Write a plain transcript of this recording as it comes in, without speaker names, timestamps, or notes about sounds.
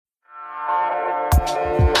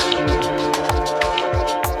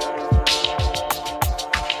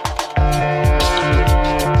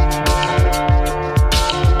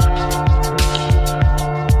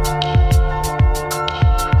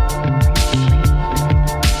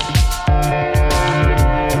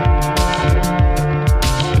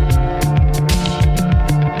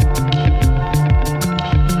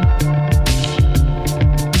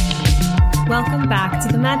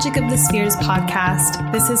Magic of the Spheres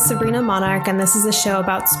podcast. This is Sabrina Monarch, and this is a show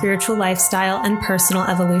about spiritual lifestyle and personal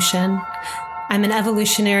evolution. I'm an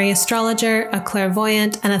evolutionary astrologer, a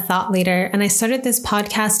clairvoyant, and a thought leader, and I started this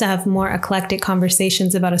podcast to have more eclectic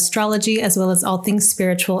conversations about astrology as well as all things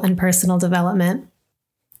spiritual and personal development.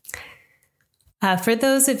 For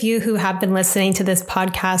those of you who have been listening to this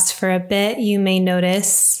podcast for a bit, you may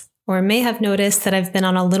notice or may have noticed that I've been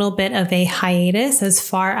on a little bit of a hiatus as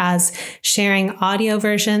far as sharing audio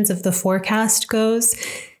versions of the forecast goes.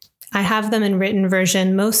 I have them in written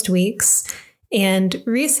version most weeks, and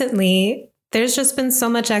recently there's just been so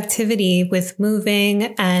much activity with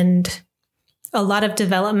moving and a lot of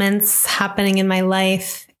developments happening in my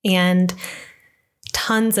life and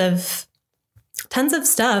tons of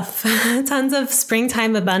stuff, tons of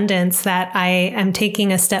springtime abundance that I am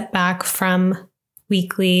taking a step back from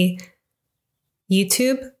weekly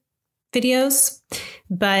YouTube videos.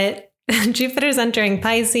 But Jupiter's entering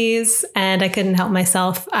Pisces and I couldn't help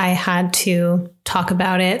myself. I had to talk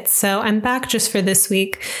about it. So I'm back just for this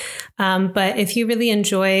week. But if you really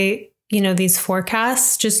enjoy, these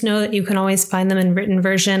forecasts, just know that you can always find them in written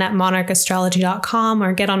version at monarchastrology.com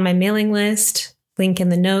or get on my mailing list, link in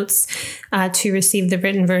the notes, to receive the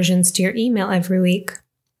written versions to your email every week.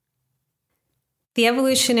 The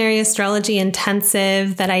Evolutionary Astrology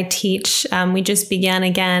Intensive that I teach, we just began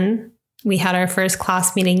again. We had our first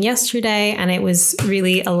class meeting yesterday, and it was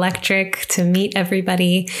really electric to meet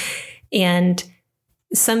everybody. And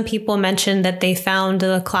some people mentioned that they found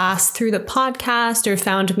the class through the podcast or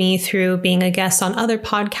found me through being a guest on other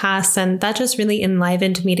podcasts. And that just really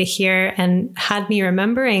enlivened me to hear and had me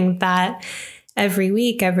remembering that every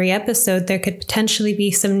week, every episode, there could potentially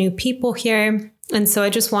be some new people here. And so I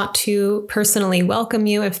just want to personally welcome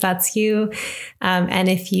you if that's you. And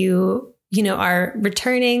if you, are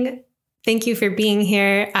returning, thank you for being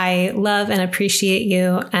here. I love and appreciate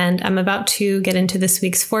you. And I'm about to get into this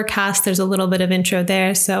week's forecast. There's a little bit of intro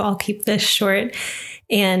there, so I'll keep this short.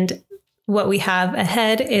 And what we have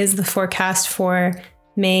ahead is the forecast for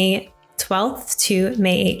May 12th to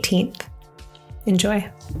May 18th.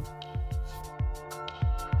 Enjoy.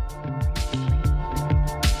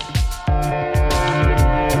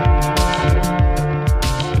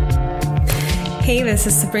 Hey, this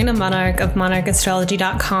is Sabrina Monarch of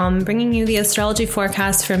monarchastrology.com, bringing you the astrology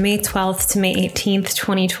forecast for May 12th to May 18th,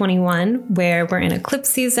 2021, where we're in eclipse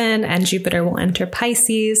season and Jupiter will enter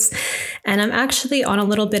Pisces. And I'm actually on a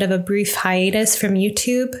little bit of a brief hiatus from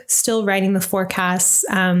YouTube, still writing the forecasts.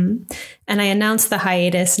 And I announced the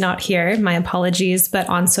hiatus, not here, my apologies, but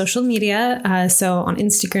on social media. So on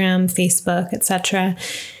Instagram, Facebook, etc.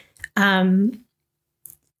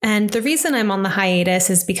 And the reason I'm on the hiatus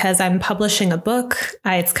is because I'm publishing a book.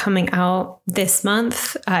 It's coming out this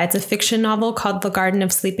month. It's a fiction novel called The Garden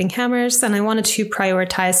of Sleeping Hammers. And I wanted to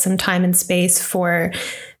prioritize some time and space for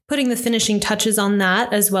putting the finishing touches on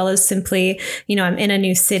that, as well as simply, I'm in a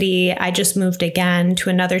new city. I just moved again to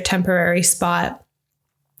another temporary spot.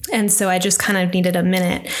 And so I just kind of needed a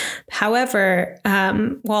minute. However,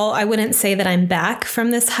 while I wouldn't say that I'm back from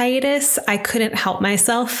this hiatus, I couldn't help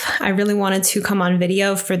myself. I really wanted to come on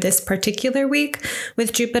video for this particular week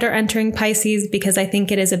with Jupiter entering Pisces because I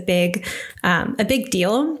think it is a big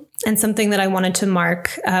deal and something that I wanted to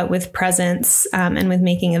mark with presence and with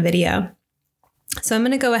making a video. So I'm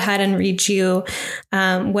going to go ahead and read you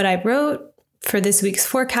what I wrote for this week's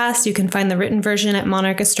forecast. You can find the written version at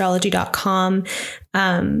monarchastrology.com.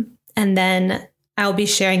 And then I'll be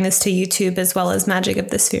sharing this to YouTube as well as Magic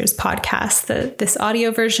of the Spheres podcast, this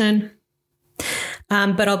audio version.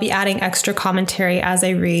 But I'll be adding extra commentary as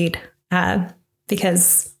I read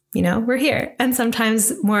because, we're here and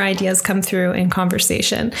sometimes more ideas come through in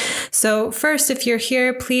conversation. So first, if you're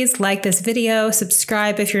here, please like this video,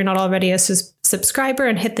 subscribe if you're not already a subscriber,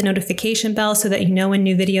 and hit the notification bell so that you know when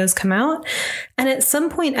new videos come out. And at some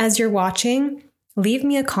point as you're watching, leave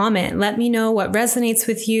me a comment. Let me know what resonates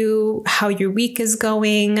with you, how your week is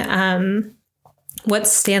going, what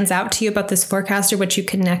stands out to you about this forecast or what you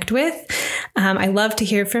connect with. I love to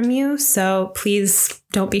hear from you, so please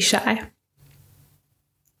don't be shy.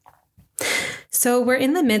 So we're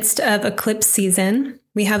in the midst of eclipse season.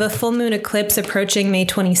 We have a full moon eclipse approaching May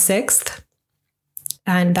 26th,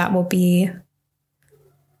 and that will be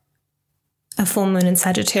a full moon in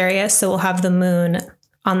Sagittarius. So we'll have the moon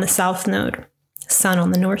on the south node, sun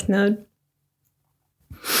on the north node.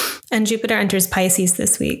 And Jupiter enters Pisces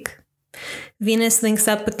this week. Venus links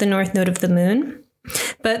up with the north node of the moon.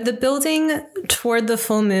 But the building toward the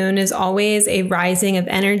full moon is always a rising of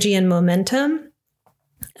energy and momentum.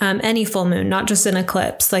 Any full moon, not just an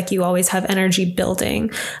eclipse, like you always have energy building,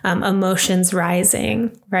 emotions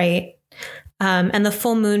rising, right? and the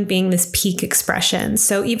full moon being this peak expression.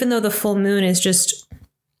 So even though the full moon is just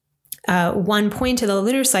one point of the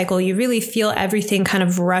lunar cycle, you really feel everything kind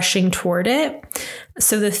of rushing toward it.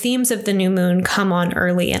 So the themes of the new moon come on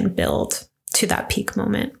early and build to that peak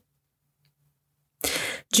moment.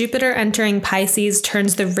 Jupiter entering Pisces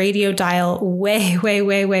turns the radio dial way, way,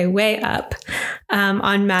 way, way, way up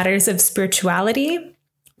on matters of spirituality,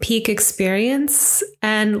 peak experience,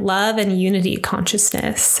 and love and unity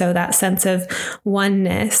consciousness. So that sense of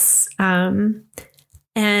oneness and,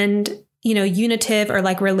 unitive or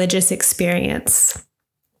like religious experience.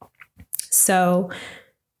 So,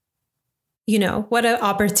 what an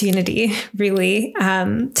opportunity really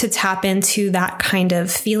to tap into that kind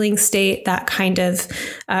of feeling state, that kind of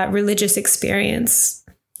religious experience.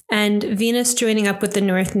 And Venus joining up with the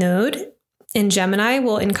North Node in Gemini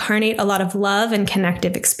will incarnate a lot of love and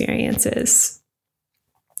connective experiences.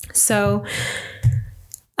 So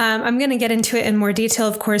I'm going to get into it in more detail,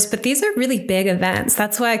 of course, but these are really big events.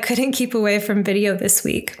 That's why I couldn't keep away from video this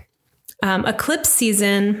week. Eclipse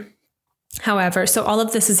season, however, so all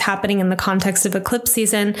of this is happening in the context of eclipse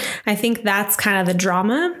season. I think that's kind of the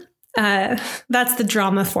drama. That's the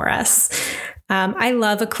drama for us. I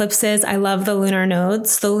love eclipses. I love the lunar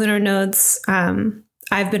nodes. The lunar nodes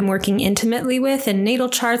I've been working intimately with in natal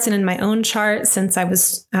charts and in my own chart since I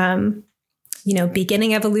was,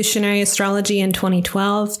 beginning evolutionary astrology in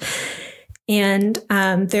 2012. And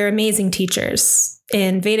they're amazing teachers.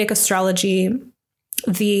 In Vedic astrology,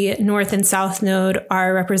 the North and South Node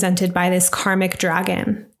are represented by this karmic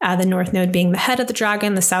dragon, the North Node being the head of the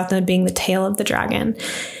dragon, the South Node being the tail of the dragon.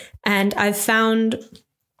 And I've found,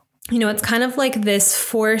 it's kind of like this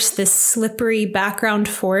force, this slippery background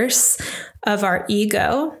force of our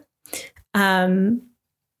ego,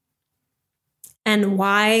 and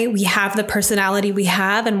why we have the personality we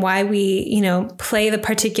have and why we, play the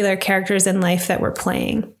particular characters in life that we're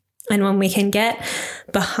playing. And when we can get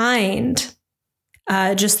behind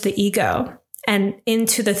just the ego and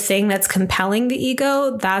into the thing that's compelling the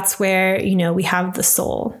ego, that's where, we have the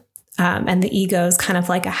soul. And the ego is kind of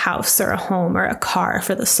like a house or a home or a car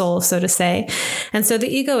for the soul, so to say. And so the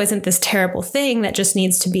ego isn't this terrible thing that just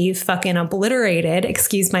needs to be fucking obliterated,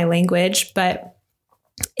 excuse my language, but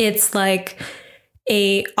it's like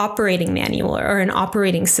a operating manual or an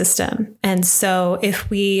operating system. And so if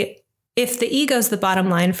the ego is the bottom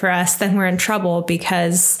line for us, then we're in trouble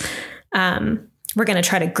because we're going to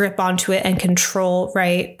try to grip onto it and control,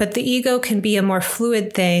 right? But the ego can be a more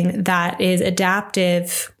fluid thing that is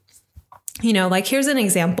adaptive. Like here's an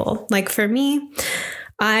example. Like for me,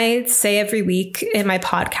 I say every week in my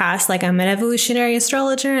podcast, like I'm an evolutionary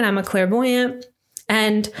astrologer and I'm a clairvoyant.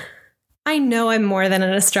 And I know I'm more than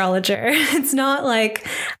an astrologer. It's not like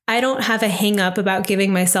I don't have a hang up about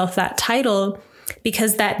giving myself that title,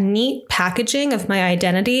 because that neat packaging of my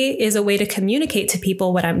identity is a way to communicate to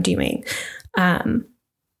people what I'm doing. And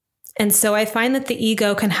so I find that the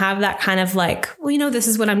ego can have that kind of like, well, this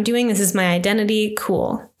is what I'm doing. This is my identity.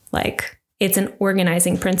 Cool. Like it's an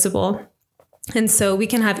organizing principle. And so we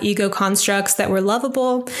can have ego constructs that were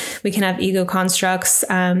lovable. We can have ego constructs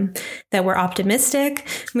that were optimistic.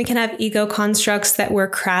 We can have ego constructs that were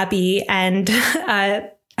crabby and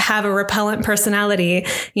have a repellent personality.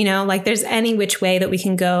 Like there's any which way that we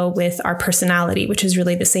can go with our personality, which is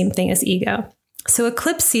really the same thing as ego. So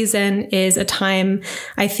eclipse season is a time,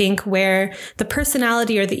 I think, where the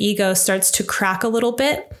personality or the ego starts to crack a little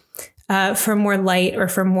bit for more light or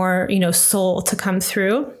for more, soul to come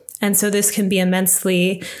through. And so this can be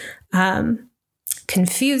immensely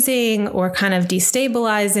confusing or kind of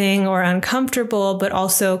destabilizing or uncomfortable, but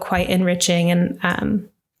also quite enriching. And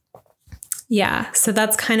so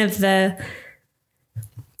that's kind of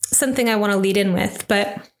something I want to lead in with.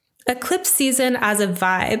 But eclipse season as a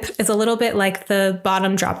vibe is a little bit like the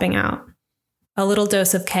bottom dropping out, a little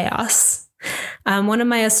dose of chaos. One of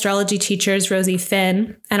my astrology teachers, Rosie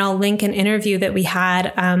Finn, and I'll link an interview that we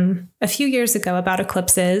had a few years ago about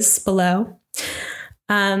eclipses below.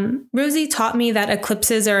 Rosie taught me that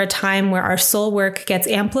eclipses are a time where our soul work gets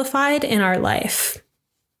amplified in our life.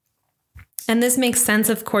 And this makes sense,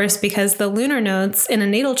 of course, because the lunar nodes in a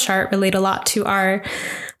natal chart relate a lot to our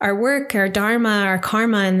work, our dharma, our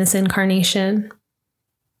karma in this incarnation.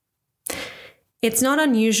 It's not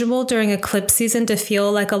unusual during eclipse season to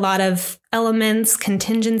feel like a lot of elements,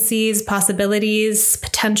 contingencies, possibilities,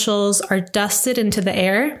 potentials are dusted into the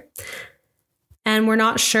air. And we're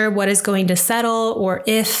not sure what is going to settle or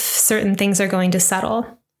if certain things are going to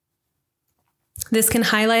settle. This can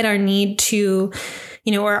highlight our need to,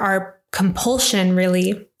 or our compulsion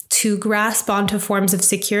really to grasp onto forms of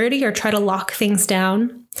security or try to lock things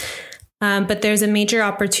down. But there's a major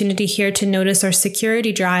opportunity here to notice our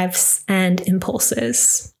security drives and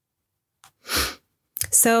impulses.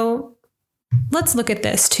 So let's look at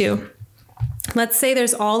this too. Let's say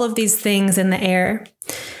there's all of these things in the air.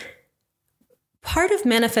 Part of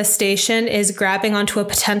manifestation is grabbing onto a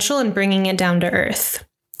potential and bringing it down to earth.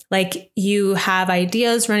 Like you have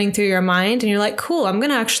ideas running through your mind and you're like, cool, I'm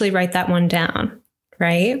going to actually write that one down,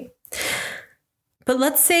 right? But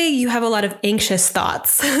let's say you have a lot of anxious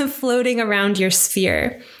thoughts floating around your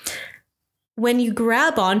sphere. When you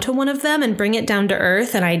grab onto one of them and bring it down to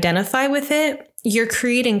earth and identify with it, you're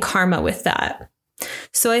creating karma with that.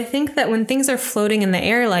 So I think that when things are floating in the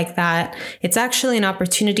air like that, it's actually an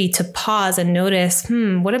opportunity to pause and notice,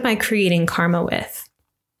 what am I creating karma with?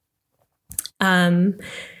 And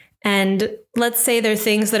let's say there are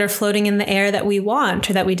things that are floating in the air that we want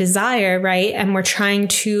or that we desire, right? And we're trying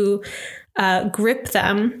to grip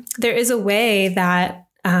them. There is a way that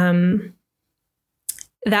that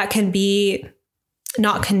can be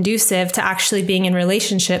not conducive to actually being in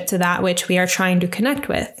relationship to that which we are trying to connect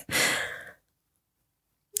with.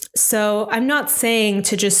 So I'm not saying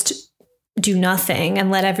to just do nothing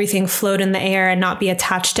and let everything float in the air and not be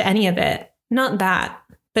attached to any of it. Not that,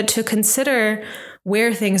 but to consider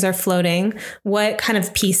where things are floating, what kind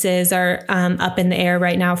of pieces are up in the air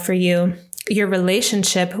right now for you, your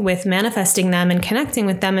relationship with manifesting them and connecting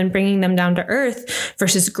with them and bringing them down to earth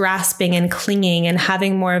versus grasping and clinging and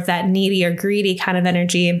having more of that needy or greedy kind of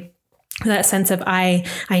energy. That sense of I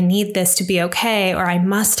need this to be okay, or I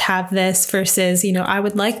must have this versus, I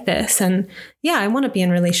would like this. And yeah, I want to be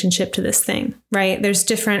in relationship to this thing, right? There's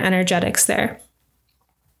different energetics there.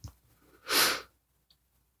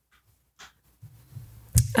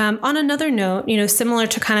 On another note, similar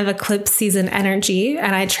to kind of eclipse season energy,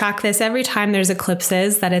 and I track this every time there's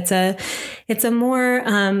eclipses, that it's a more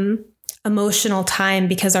emotional time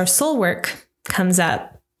because our soul work comes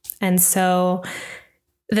up. And so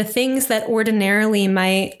the things that ordinarily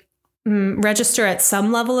might register at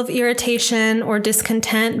some level of irritation or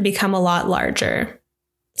discontent become a lot larger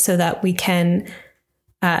so that we can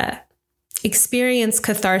experience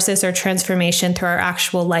catharsis or transformation through our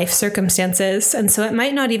actual life circumstances. And so it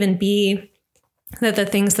might not even be that the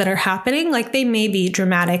things that are happening, like they may be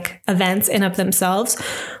dramatic events in of themselves,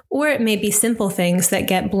 or it may be simple things that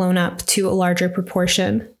get blown up to a larger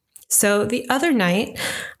proportion. So the other night,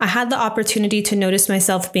 I had the opportunity to notice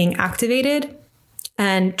myself being activated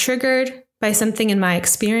and triggered by something in my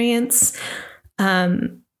experience,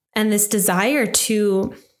 and this desire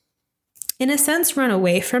to, in a sense, run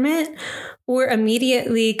away from it or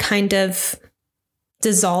immediately kind of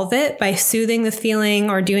dissolve it by soothing the feeling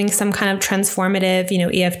or doing some kind of transformative,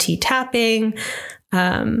 EFT tapping,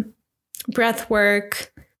 breath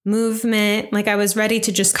work, movement. Like I was ready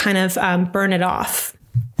to just kind of burn it off.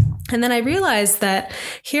 And then I realized that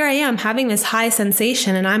here I am having this high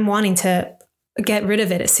sensation and I'm wanting to get rid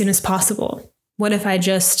of it as soon as possible. What if I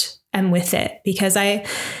just am with it? Because I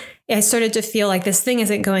started to feel like this thing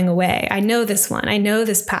isn't going away. I know this one. I know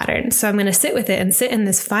this pattern. So I'm going to sit with it and sit in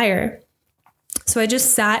this fire. So I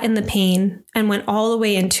just sat in the pain and went all the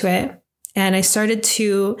way into it. And I started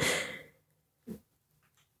to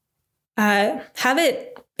have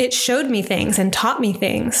it showed me things and taught me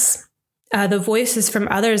things. The voices from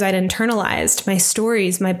others I'd internalized, my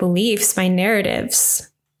stories, my beliefs, my narratives,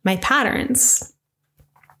 my patterns.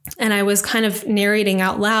 And I was kind of narrating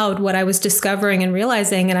out loud what I was discovering and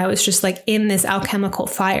realizing. And I was just like in this alchemical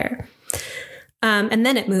fire. And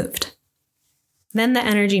then it moved. Then the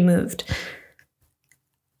energy moved.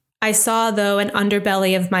 I saw, though, an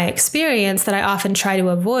underbelly of my experience that I often try to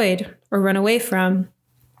avoid or run away from.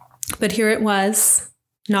 But here it was,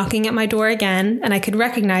 knocking at my door again. And I could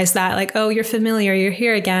recognize that, like, oh, you're familiar, you're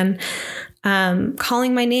here again,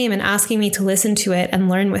 calling my name and asking me to listen to it and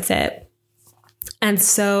learn with it. And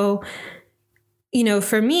so,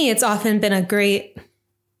 for me, it's often been a great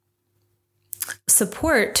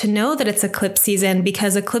support to know that it's eclipse season,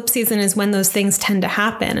 because eclipse season is when those things tend to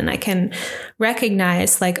happen. And I can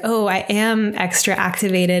recognize like, oh, I am extra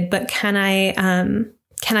activated, but can I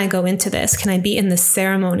go into this? Can I be in the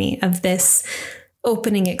ceremony of this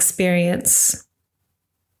opening experience?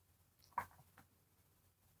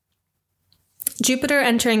 Jupiter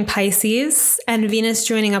entering Pisces and Venus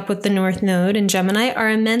joining up with the North Node in Gemini are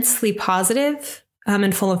immensely positive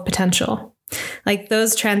and full of potential. Like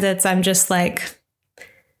those transits, I'm just like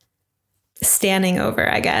standing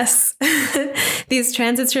over, I guess. These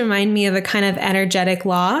transits remind me of a kind of energetic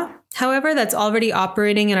law, however, that's already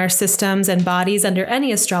operating in our systems and bodies under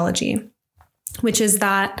any astrology, which is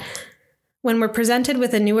that when we're presented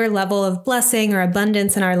with a newer level of blessing or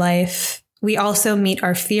abundance in our life, we also meet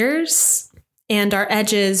our fears and our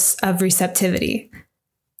edges of receptivity,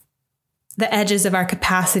 the edges of our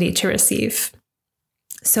capacity to receive.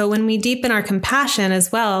 So when we deepen our compassion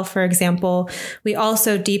as well, for example, we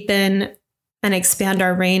also deepen and expand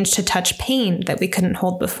our range to touch pain that we couldn't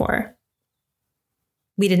hold before.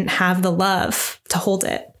 We didn't have the love to hold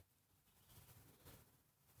it.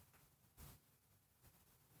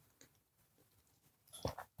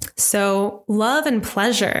 So love and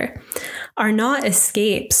pleasure are not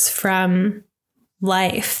escapes from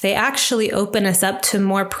life. They actually open us up to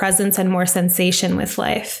more presence and more sensation with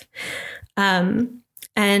life.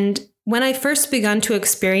 And when I first begun to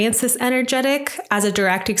experience this energetic as a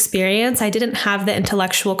direct experience, I didn't have the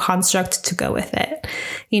intellectual construct to go with it,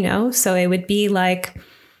 so it would be like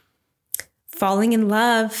falling in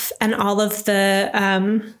love and all of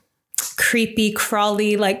the creepy,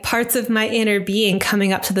 crawly, like parts of my inner being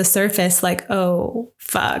coming up to the surface, like, oh,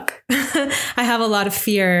 fuck, I have a lot of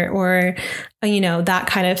fear, or, that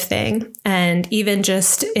kind of thing. And even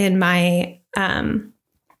just in my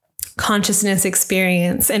consciousness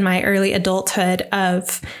experience in my early adulthood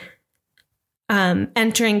of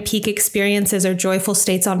entering peak experiences or joyful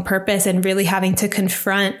states on purpose and really having to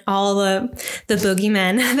confront all the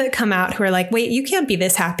boogeymen that come out who are like, wait, you can't be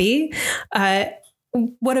this happy.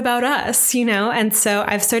 What about us? And so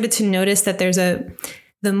I've started to notice that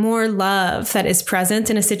the more love that is present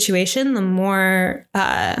in a situation, the more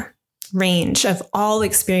range of all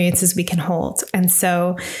experiences we can hold. And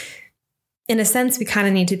so in a sense, we kind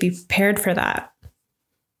of need to be prepared for that.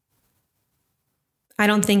 I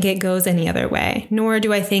don't think it goes any other way, nor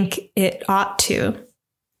do I think it ought to.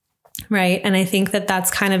 Right. And I think that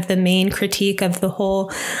that's kind of the main critique of the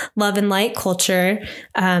whole love and light culture,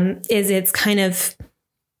 is its kind of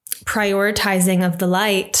prioritizing of the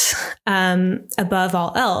light above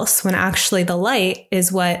all else, when actually the light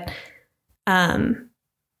is what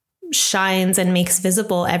shines and makes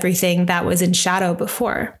visible everything that was in shadow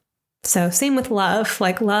before. So same with love,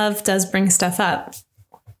 like love does bring stuff up.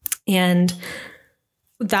 And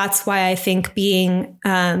that's why I think being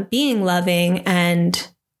loving and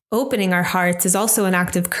opening our hearts is also an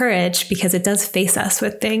act of courage, because it does face us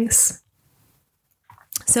with things.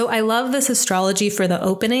 So I love this astrology for the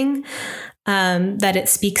opening that it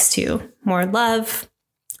speaks to: more love,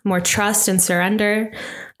 more trust and surrender,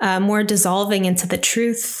 more dissolving into the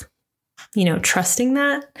truth, trusting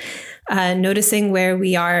that, noticing where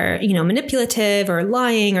we are, manipulative or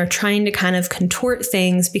lying or trying to kind of contort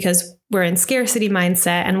things because we're in scarcity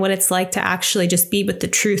mindset, and what it's like to actually just be with the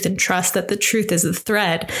truth and trust that the truth is the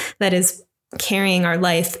thread that is carrying our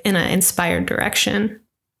life in an inspired direction.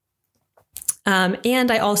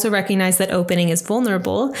 And I also recognize that opening is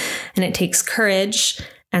vulnerable, and it takes courage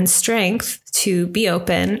and strength to be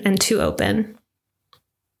open and to open.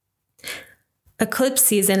 Eclipse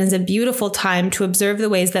season is a beautiful time to observe the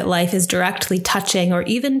ways that life is directly touching or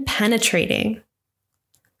even penetrating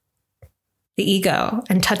the ego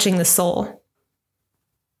and touching the soul.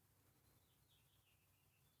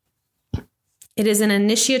 It is an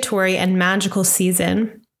initiatory and magical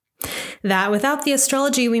season that, without the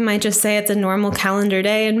astrology, we might just say it's a normal calendar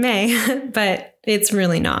day in May, but it's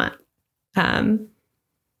really not.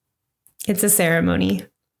 It's a ceremony.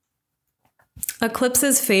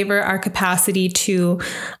 Eclipses favor our capacity to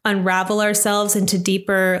unravel ourselves into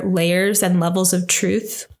deeper layers and levels of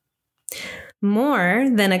truth, more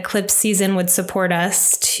than eclipse season would support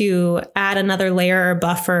us to add another layer or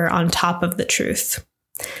buffer on top of the truth.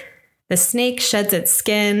 The snake sheds its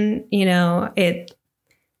skin,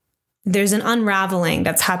 there's an unraveling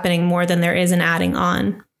that's happening more than there is an adding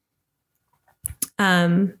on.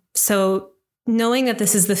 So knowing that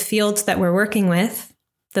this is the field that we're working with,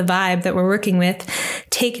 the vibe that we're working with,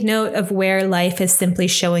 take note of where life is simply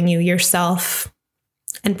showing you yourself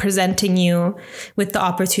and presenting you with the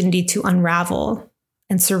opportunity to unravel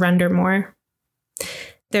and surrender more.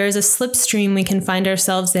 There is a slipstream we can find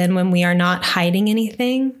ourselves in when we are not hiding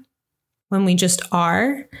anything, when we just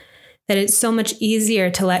are, that it's so much easier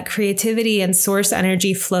to let creativity and source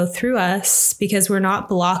energy flow through us because we're not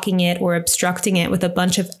blocking it or obstructing it with a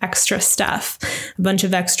bunch of extra stuff, a bunch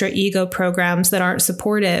of extra ego programs that aren't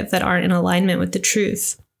supportive, that aren't in alignment with the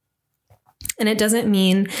truth. And it doesn't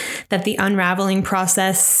mean that the unraveling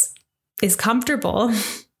process is comfortable.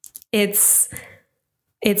 It's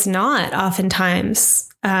not oftentimes,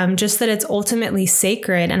 just that it's ultimately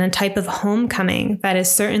sacred and a type of homecoming that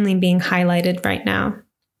is certainly being highlighted right now.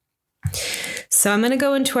 So I'm going to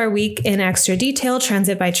go into our week in extra detail,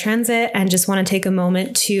 transit by transit, and just want to take a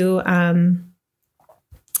moment to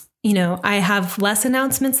I have less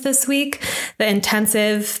announcements this week. The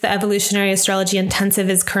Evolutionary Astrology Intensive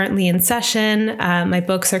is currently in session. My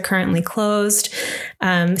books are currently closed.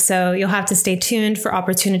 So you'll have to stay tuned for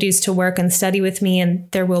opportunities to work and study with me, and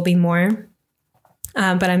there will be more.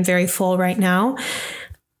 But I'm very full right now.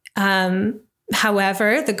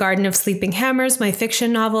 However, The Garden of Sleeping Hammers, my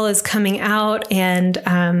fiction novel, is coming out, and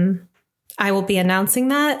I will be announcing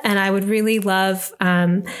that. And I would really love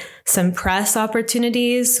some press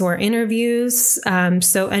opportunities or interviews.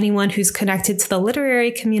 So anyone who's connected to the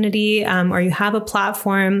literary community, or you have a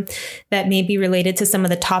platform that may be related to some of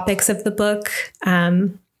the topics of the book,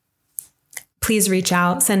 please reach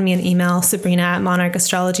out, send me an email,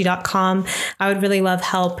 sabrina@monarchastrology.com. I would really love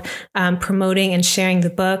help promoting and sharing the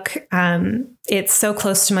book. It's so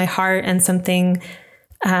close to my heart and something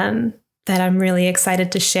that I'm really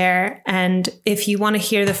excited to share. And if you want to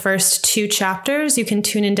hear the first 2 chapters, you can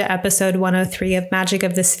tune into episode 103 of Magic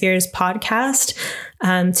of the Spheres podcast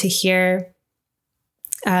to hear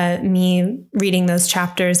me reading those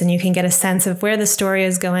chapters, and you can get a sense of where the story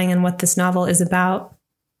is going and what this novel is about.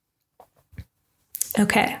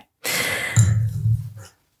 Okay.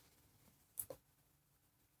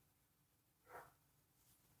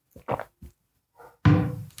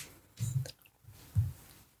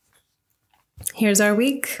 Here's our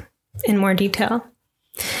week in more detail.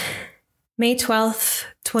 May 12th,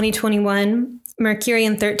 2021, Mercury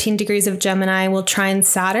in 13 degrees of Gemini will trine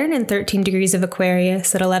Saturn in 13 degrees of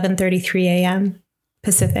Aquarius at 11:33 a.m.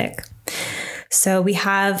 Pacific. So we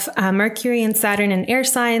have Mercury and Saturn in air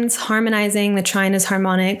signs harmonizing. The trine is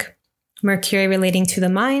harmonic. Mercury relating to the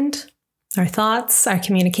mind, our thoughts, our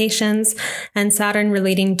communications, and Saturn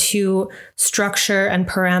relating to structure and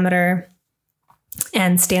parameter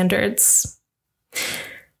and standards.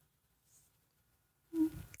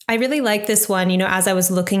 I really like this one, as I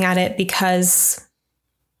was looking at it, because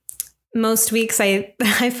most weeks I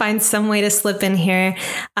find some way to slip in here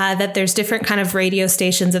that there's different kind of radio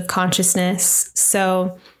stations of consciousness.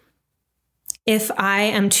 So if I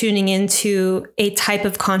am tuning into a type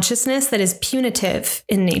of consciousness that is punitive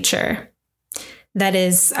in nature, that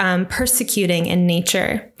is persecuting in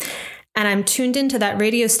nature, and I'm tuned into that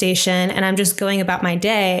radio station and I'm just going about my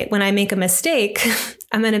day, when I make a mistake,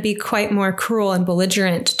 I'm going to be quite more cruel and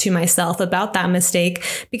belligerent to myself about that mistake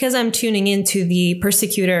because I'm tuning into the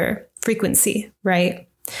persecutor frequency, right?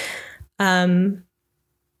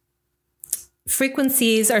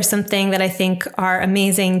 Frequencies are something that I think are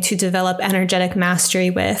amazing to develop energetic mastery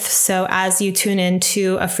with. So as you tune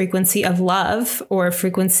into a frequency of love or a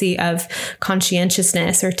frequency of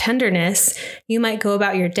conscientiousness or tenderness, you might go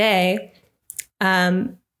about your day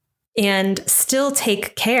and still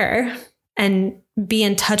take care and be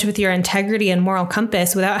in touch with your integrity and moral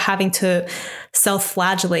compass without having to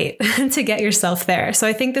self-flagellate to get yourself there. So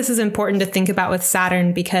I think this is important to think about with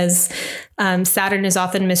Saturn, because Saturn is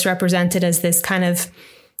often misrepresented as this kind of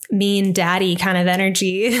mean daddy kind of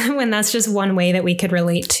energy when that's just one way that we could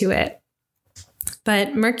relate to it.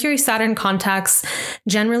 But Mercury-Saturn contacts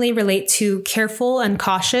generally relate to careful and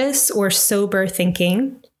cautious or sober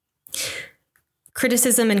thinking,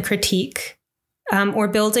 criticism and critique, or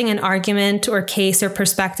building an argument or case or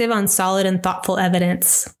perspective on solid and thoughtful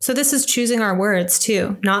evidence. So this is choosing our words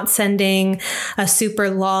too, not sending a super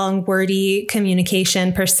long, wordy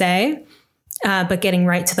communication per se, but getting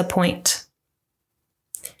right to the point.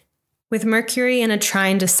 With Mercury in a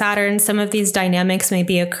trine to Saturn, some of these dynamics may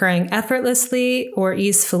be occurring effortlessly or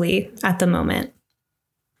easefully at the moment.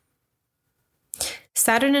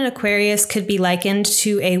 Saturn in Aquarius could be likened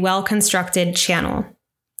to a well-constructed channel.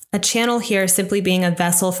 A channel here simply being a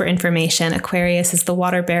vessel for information. Aquarius is the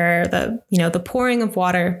water bearer, the pouring of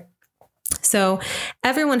water. So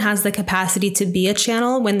everyone has the capacity to be a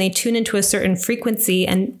channel when they tune into a certain frequency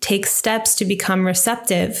and take steps to become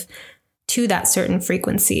receptive to that certain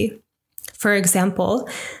frequency. For example,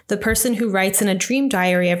 the person who writes in a dream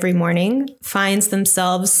diary every morning finds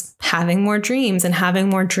themselves having more dreams and having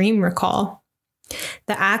more dream recall.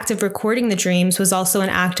 The act of recording the dreams was also an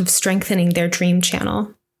act of strengthening their dream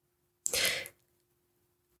channel.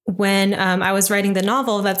 When I was writing the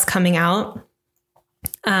novel that's coming out,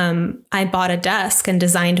 I bought a desk and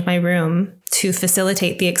designed my room to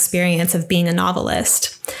facilitate the experience of being a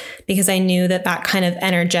novelist, because I knew that that kind of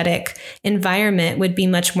energetic environment would be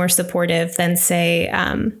much more supportive than, say,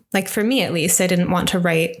 like for me at least, I didn't want to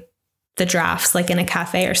write the drafts like in a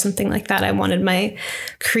cafe or something like that. I wanted my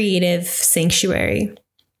creative sanctuary.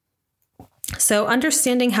 So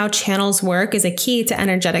understanding how channels work is a key to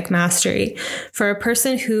energetic mastery. For a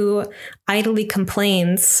person who idly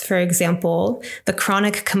complains, for example, the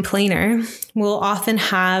chronic complainer will often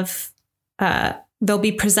have they'll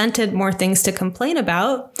be presented more things to complain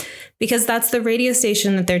about because that's the radio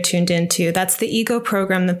station that they're tuned into. That's the ego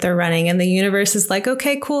program that they're running. And the universe is like,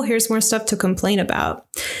 okay, cool, here's more stuff to complain about.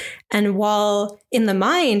 And while in the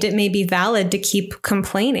mind, it may be valid to keep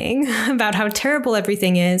complaining about how terrible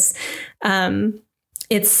everything is,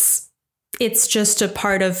 it's just a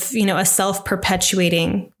part of, a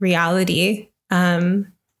self-perpetuating reality.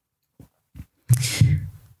 And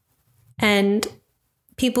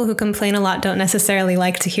people who complain a lot don't necessarily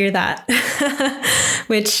like to hear that,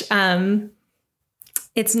 which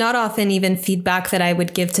it's not often even feedback that I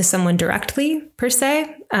would give to someone directly, per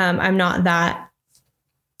se. I'm not that,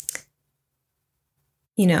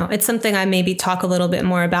 it's something I maybe talk a little bit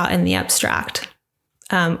more about in the abstract,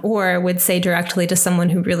 or would say directly to someone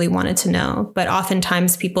who really wanted to know. But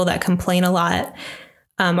oftentimes people that complain a lot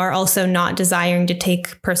are also not desiring to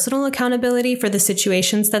take personal accountability for the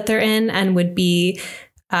situations that they're in and would be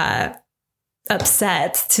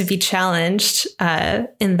upset to be challenged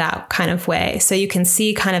in that kind of way. So you can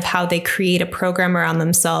see kind of how they create a program around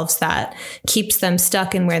themselves that keeps them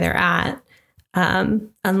stuck in where they're at,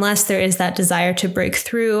 unless there is that desire to break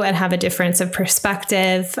through and have a difference of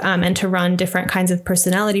perspective, and to run different kinds of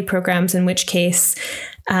personality programs, in which case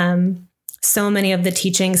so many of the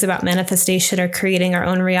teachings about manifestation or creating our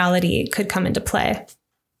own reality could come into play.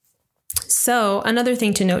 So another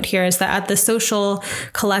thing to note here is that at the social,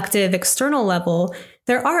 collective, external level,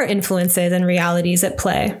 there are influences and realities at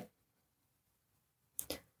play.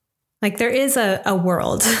 Like there is a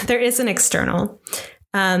world, there is an external,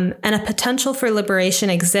 and a potential for liberation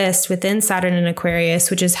exists within Saturn and Aquarius,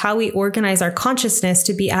 which is how we organize our consciousness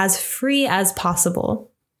to be as free as possible,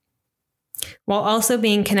 while also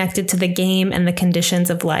being connected to the game and the conditions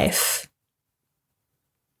of life.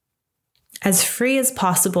 As free as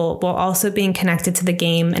possible, while also being connected to the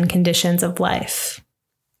game and conditions of life.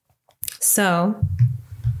 So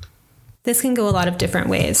this can go a lot of different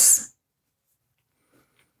ways.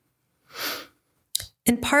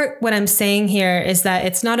 In part, what I'm saying here is that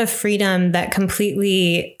it's not a freedom that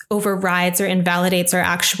completely overrides or invalidates our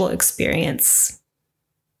actual experience.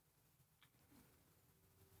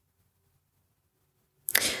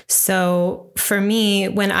 So for me,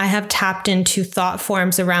 when I have tapped into thought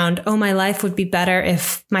forms around, oh, my life would be better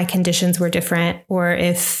if my conditions were different, or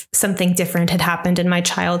if something different had happened in my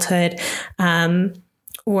childhood,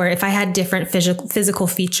 or if I had different physical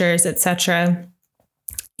features, etc.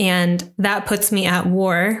 And that puts me at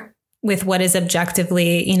war with what is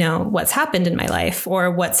objectively, what's happened in my life,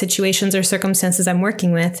 or what situations or circumstances I'm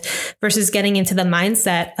working with, versus getting into the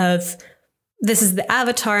mindset of, this is the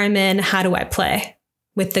avatar I'm in, how do I play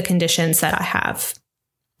with the conditions that I have?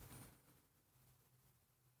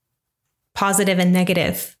 Positive and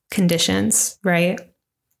negative conditions, right?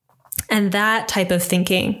 And that type of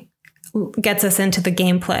thinking gets us into the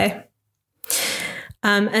gameplay.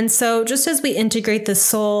 And so just as we integrate the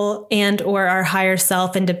soul and or our higher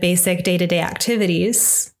self into basic day-to-day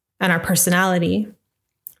activities and our personality,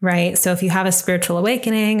 right? So if you have a spiritual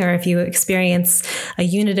awakening, or if you experience a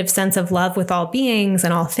unitive sense of love with all beings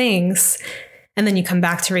and all things, and then you come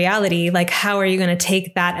back to reality, like how are you going to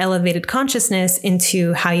take that elevated consciousness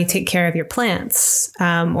into how you take care of your plants,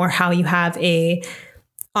 or how you have a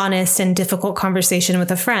honest and difficult conversation with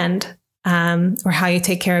a friend, or how you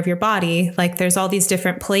take care of your body? Like there's all these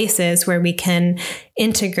different places where we can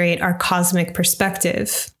integrate our cosmic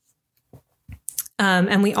perspective.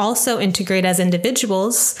 And we also integrate as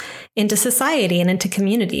individuals into society and into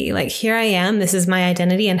community. Like, here I am, this is my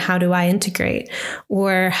identity, and how do I integrate?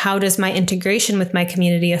 Or how does my integration with my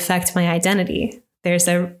community affect my identity? There's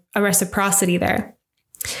a reciprocity there.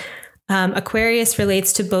 Aquarius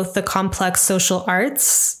relates to both the complex social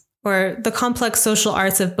arts, or the complex social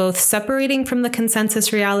arts of both separating from the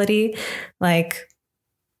consensus reality, like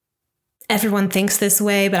everyone thinks this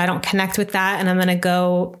way, but I don't connect with that, and I'm going to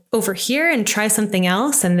go over here and try something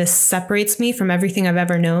else, and this separates me from everything I've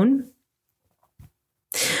ever known.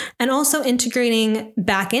 And also integrating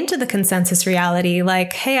back into the consensus reality,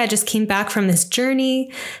 like, hey, I just came back from this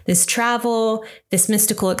journey, this travel, this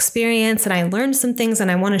mystical experience, and I learned some things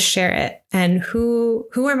and I want to share it. And who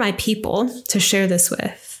are my people to share this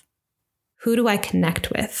with? Who do I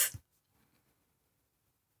connect with?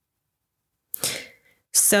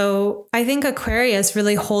 So I think Aquarius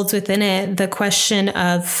really holds within it the question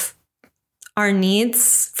of our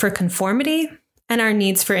needs for conformity and our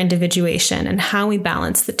needs for individuation, and how we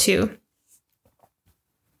balance the two.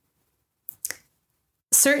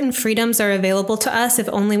 Certain freedoms are available to us if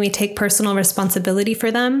only we take personal responsibility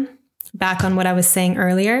for them. Back on what I was saying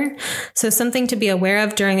earlier. So something to be aware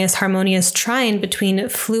of during this harmonious trine between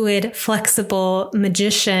fluid, flexible,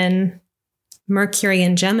 magician, Mercury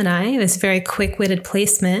in Gemini, this very quick-witted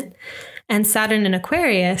placement, and Saturn in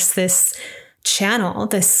Aquarius, this channel,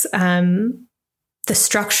 this the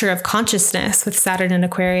structure of consciousness with Saturn in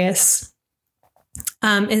Aquarius,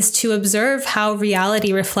 is to observe how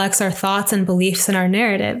reality reflects our thoughts and beliefs and our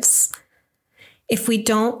narratives. If we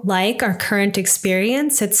don't like our current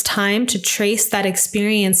experience, it's time to trace that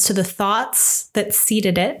experience to the thoughts that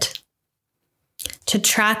seeded it, to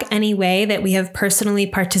track any way that we have personally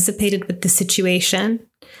participated with the situation,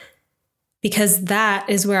 because that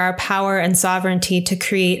is where our power and sovereignty to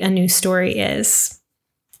create a new story is.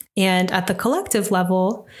 And at the collective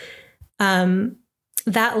level,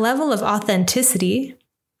 that level of authenticity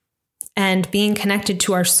and being connected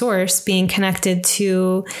to our source, being connected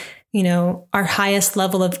to, our highest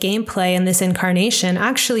level of gameplay in this incarnation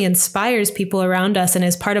actually inspires people around us and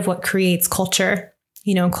is part of what creates culture.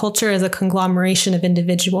 Culture is a conglomeration of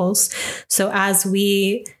individuals. So as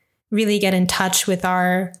we really get in touch with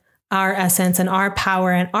our essence and our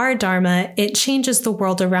power and our dharma, it changes the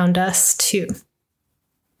world around us too.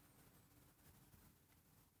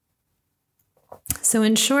 So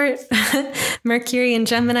in short, Mercury in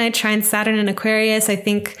Gemini, trine Saturn in Aquarius, I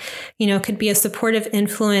think, could be a supportive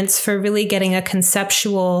influence for really getting a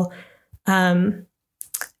conceptual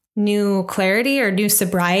new clarity or new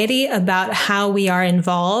sobriety about how we are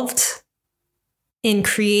involved in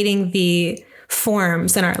creating the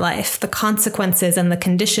forms in our life, the consequences and the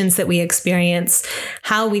conditions that we experience,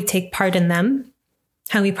 how we take part in them,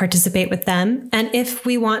 how we participate with them, and if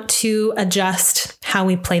we want to adjust how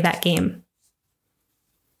we play that game.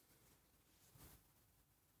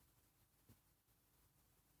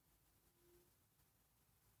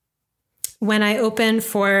 When I open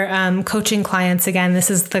for coaching clients, again, this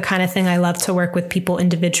is the kind of thing I love to work with people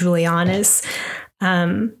individually on, is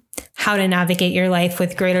how to navigate your life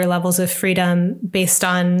with greater levels of freedom based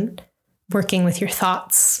on working with your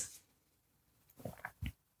thoughts.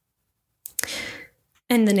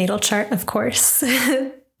 And the natal chart, of course,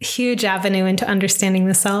 huge avenue into understanding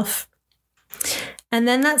the self. And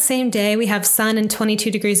then that same day, we have Sun in 22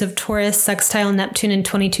 degrees of Taurus, sextile Neptune in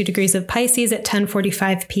 22 degrees of Pisces at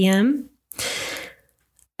 10:45 p.m.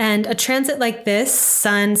 And a transit like this,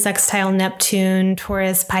 Sun, sextile Neptune,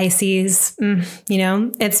 Taurus, Pisces,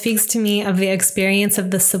 it speaks to me of the experience of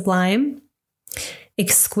the sublime,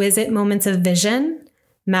 exquisite moments of vision,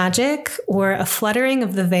 magic, or a fluttering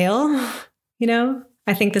of the veil.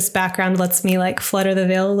 I think this background lets me flutter the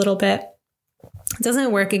veil a little bit. It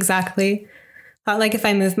doesn't work exactly. Thought like if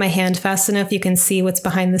I move my hand fast enough, you can see what's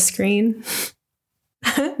behind the screen.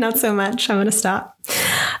 Not so much. I'm going to stop.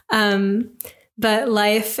 But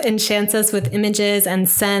life enchants us with images and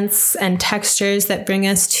scents and textures that bring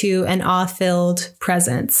us to an awe-filled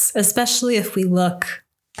presence, especially if we look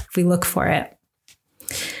for it.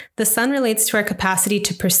 The sun relates to our capacity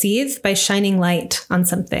to perceive by shining light on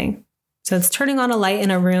something. So it's turning on a light in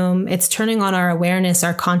a room. It's turning on our awareness,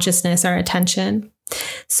 our consciousness, our attention.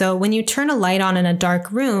 So when you turn a light on in a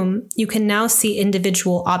dark room, you can now see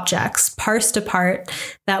individual objects parsed apart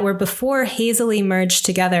that were before hazily merged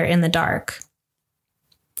together in the dark.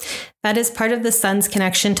 That is part of the sun's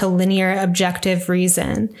connection to linear objective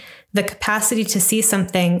reason, the capacity to see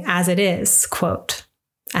something as it is, quote,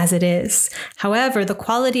 as it is. However, the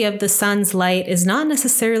quality of the sun's light is not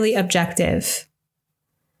necessarily objective.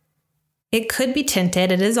 It could be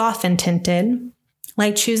tinted. It is often tinted,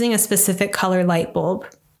 like choosing a specific color light bulb.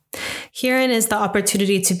 Herein is the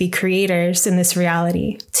opportunity to be creators in this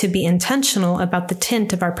reality, to be intentional about the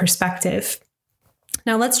tint of our perspective.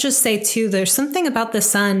 Now, let's just say, too, there's something about the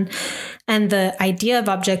sun and the idea of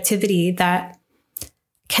objectivity that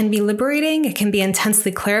can be liberating. It can be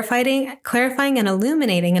intensely clarifying and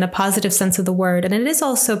illuminating in a positive sense of the word. And it is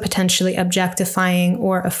also potentially objectifying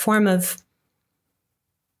or a form of,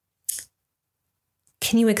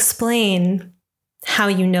 can you explain how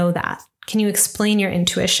you know that? Can you explain your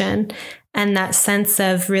intuition and that sense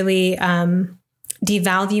of really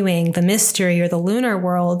devaluing the mystery or the lunar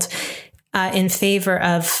world in favor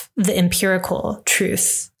of the empirical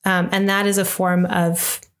truth? And that is a form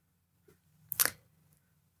of,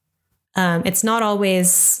 it's not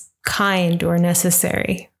always kind or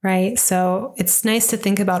necessary, right? So it's nice to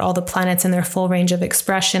think about all the planets and their full range of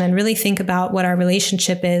expression and really think about what our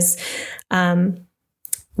relationship is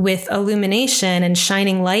with illumination and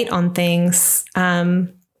shining light on things,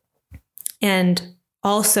 and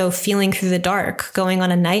also feeling through the dark, going on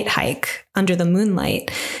a night hike under the moonlight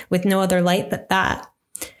with no other light but that.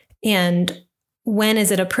 And when is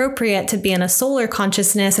it appropriate to be in a solar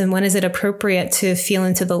consciousness, and when is it appropriate to feel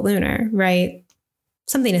into the lunar, right?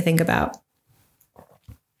 Something to think about.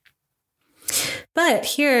 But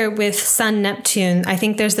here with Sun Neptune, I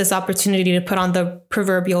think there's this opportunity to put on the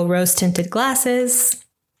proverbial rose-tinted glasses,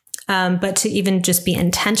 but to even just be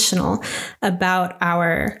intentional about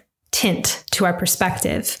our tint to our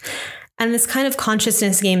perspective. And this kind of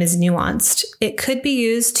consciousness game is nuanced. It could be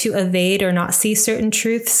used to evade or not see certain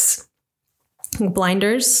truths,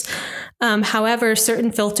 blinders. However,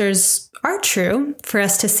 certain filters are true for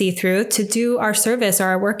us to see through, to do our service or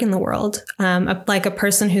our work in the world. Like a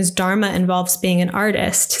person whose dharma involves being an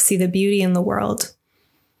artist, to see the beauty in the world.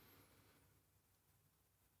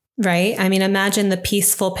 Right? I mean, imagine the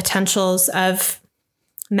peaceful potentials of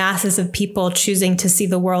masses of people choosing to see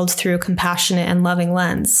the world through a compassionate and loving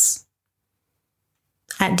lens,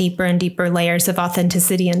 at deeper and deeper layers of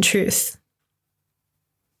authenticity and truth.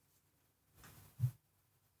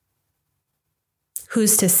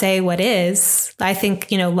 Who's to say what is? I think,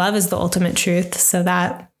 love is the ultimate truth.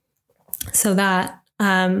 But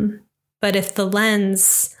if the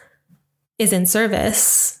lens is in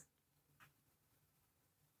service,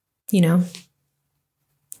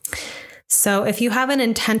 So if you have an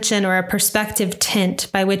intention or a perspective tint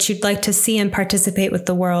by which you'd like to see and participate with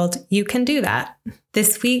the world, you can do that.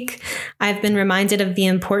 This week, I've been reminded of the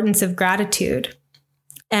importance of gratitude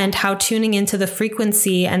and how tuning into the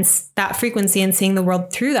frequency and seeing the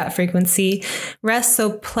world through that frequency rests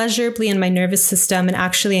so pleasurably in my nervous system and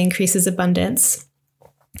actually increases abundance.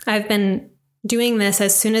 I've been doing this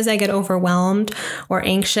as soon as I get overwhelmed or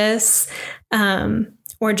anxious,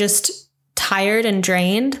 or just tired and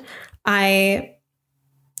drained. I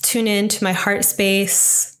tune into my heart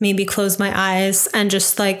space, maybe close my eyes and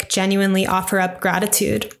just genuinely offer up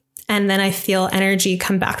gratitude. And then I feel energy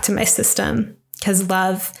come back to my system, because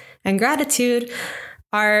love and gratitude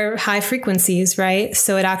are high frequencies, right?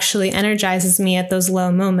 So it actually energizes me at those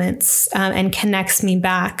low moments, and connects me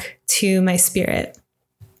back to my spirit.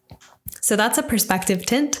 So that's a perspective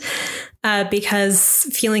tint. Because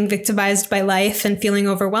feeling victimized by life and feeling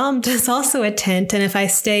overwhelmed is also a tint. And if I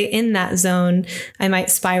stay in that zone, I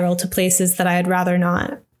might spiral to places that I'd rather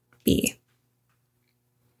not be.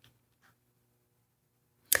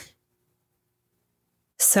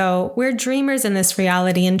 So we're dreamers in this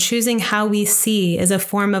reality, and choosing how we see is a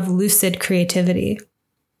form of lucid creativity,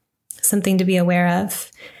 something to be aware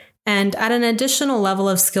of. And at an additional level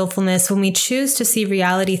of skillfulness, when we choose to see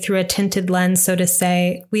reality through a tinted lens, so to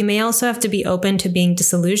say, we may also have to be open to being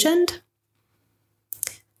disillusioned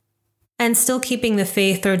and still keeping the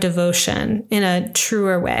faith or devotion in a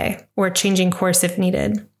truer way, or changing course if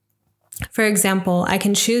needed. For example, I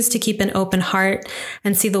can choose to keep an open heart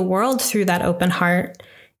and see the world through that open heart,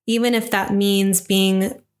 even if that means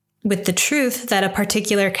being with the truth that a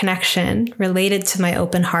particular connection related to my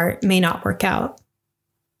open heart may not work out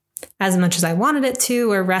as much as I wanted it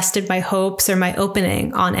to, or rested my hopes or my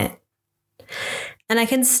opening on it. And I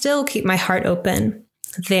can still keep my heart open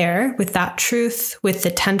there with that truth, with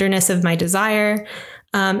the tenderness of my desire,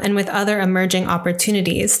 and with other emerging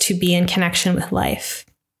opportunities to be in connection with life.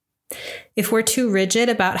 If we're too rigid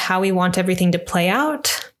about how we want everything to play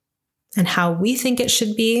out and how we think it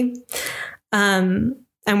should be, and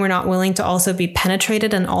we're not willing to also be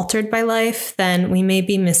penetrated and altered by life, then we may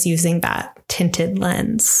be misusing that tinted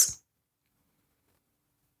lens.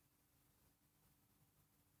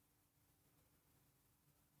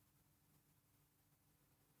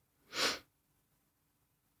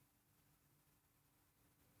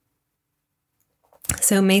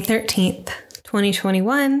 So May 13th,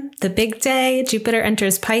 2021, the big day, Jupiter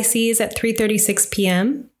enters Pisces at 3:36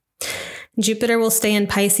 p.m. Jupiter will stay in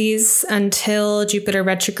Pisces until Jupiter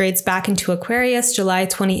retrogrades back into Aquarius, July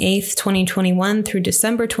 28th, 2021 through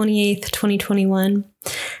December 28th, 2021.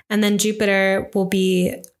 And then Jupiter will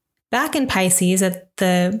be back in Pisces at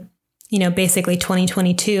the, basically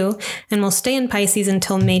 2022, and will stay in Pisces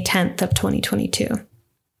until May 10th of 2022.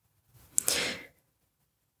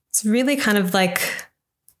 It's really kind of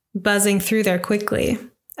buzzing through there quickly,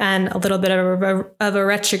 and a little bit of a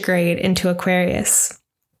retrograde into Aquarius.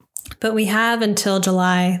 But we have until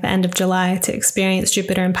July, the end of July, to experience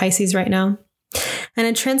Jupiter in Pisces right now. And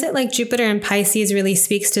a transit like Jupiter in Pisces really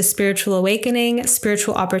speaks to spiritual awakening,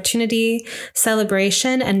 spiritual opportunity,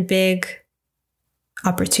 celebration, and big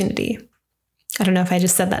opportunity. I don't know if I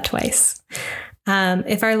just said that twice.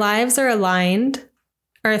 If our lives are aligned,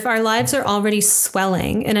 or if our lives are already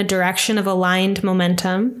swelling in a direction of aligned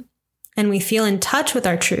momentum, and we feel in touch with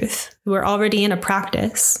our truth, we're already in a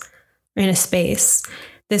practice, or in a space,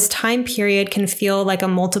 this time period can feel like a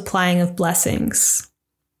multiplying of blessings.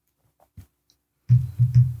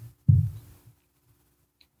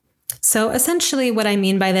 So essentially what I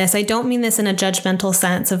mean by this, I don't mean this in a judgmental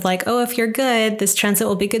sense of like, oh, if you're good, this transit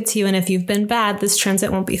will be good to you. And if you've been bad, this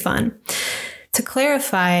transit won't be fun. To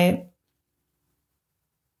clarify,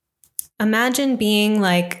 imagine being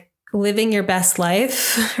like living your best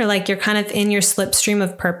life, or like you're kind of in your slipstream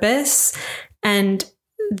of purpose, and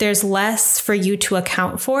there's less for you to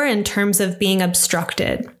account for in terms of being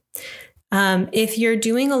obstructed. If you're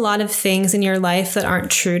doing a lot of things in your life that aren't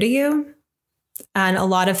true to you, and a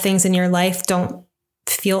lot of things in your life don't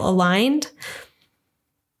feel aligned,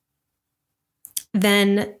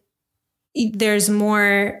 then there's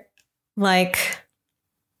more like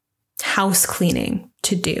house cleaning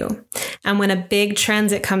to do. And when a big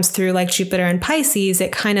transit comes through like Jupiter and Pisces,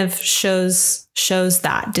 it kind of shows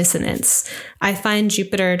that dissonance. I find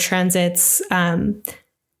Jupiter transits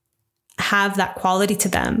have that quality to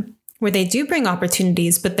them where they do bring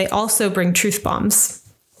opportunities, but they also bring truth bombs.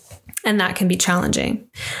 And that can be challenging.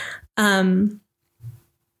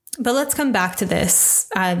 But let's come back to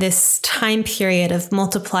this time period of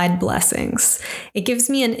multiplied blessings. It gives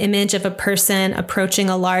me an image of a person approaching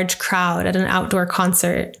a large crowd at an outdoor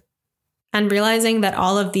concert and realizing that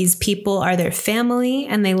all of these people are their family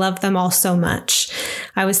and they love them all so much.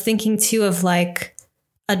 I was thinking too of like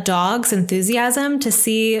a dog's enthusiasm to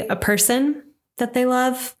see a person that they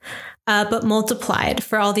love, but multiplied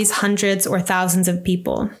for all these hundreds or thousands of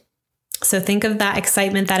people. So think of that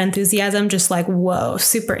excitement, that enthusiasm, just like, whoa,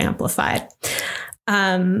 super amplified.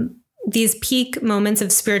 These peak moments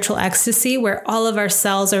of spiritual ecstasy where all of our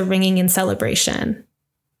cells are ringing in celebration.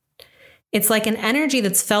 It's like an energy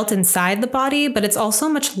that's felt inside the body, but it's also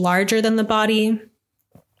much larger than the body.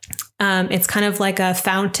 It's kind of like a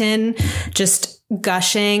fountain just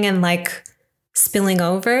gushing and like spilling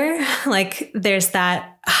over. Like there's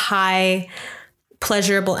that high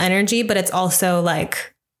pleasurable energy, but it's also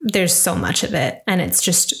like there's so much of it and it's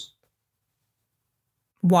just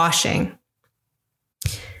washing.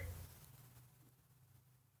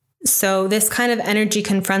 So this kind of energy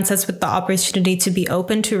confronts us with the opportunity to be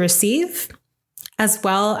open to receive, as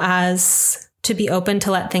well as to be open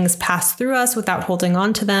to let things pass through us without holding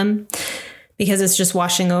on to them, because it's just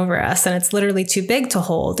washing over us and it's literally too big to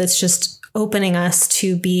hold. It's just opening us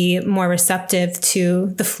to be more receptive to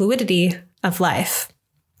the fluidity of life.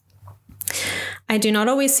 I do not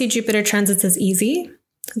always see Jupiter transits as easy.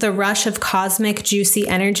 The rush of cosmic, juicy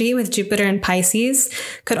energy with Jupiter and Pisces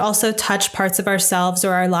could also touch parts of ourselves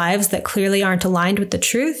or our lives that clearly aren't aligned with the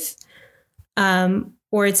truth.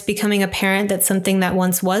 Or it's becoming apparent that something that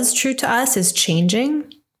once was true to us is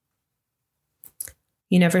changing.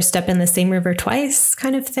 You never step in the same river twice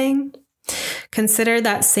kind of thing. Consider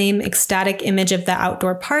that same ecstatic image of the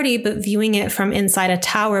outdoor party, but viewing it from inside a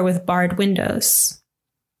tower with barred windows.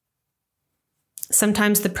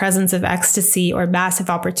 Sometimes the presence of ecstasy or massive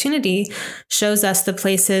opportunity shows us the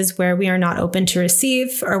places where we are not open to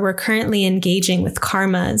receive, or we're currently engaging with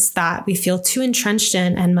karmas that we feel too entrenched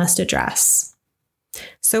in and must address.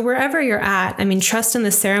 So wherever you're at, trust in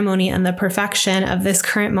the ceremony and the perfection of this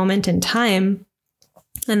current moment in time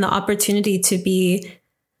and the opportunity to be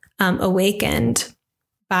awakened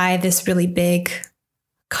by this really big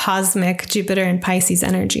cosmic Jupiter and Pisces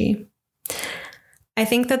energy. I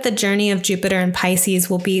think that the journey of Jupiter and Pisces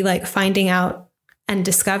will be like finding out and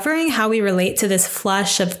discovering how we relate to this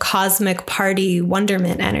flush of cosmic party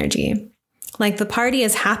wonderment energy. Like the party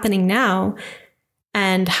is happening now,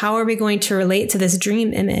 and how are we going to relate to this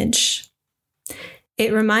dream image?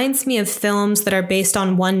 It reminds me of films that are based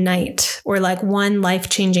on one night or like one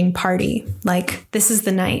life-changing party. Like, this is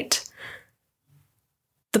the night.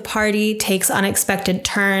 The party takes unexpected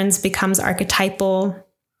turns, becomes archetypal,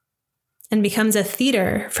 and becomes a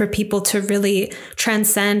theater for people to really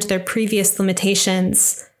transcend their previous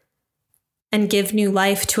limitations and give new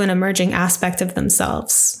life to an emerging aspect of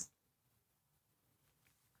themselves.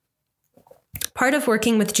 Part of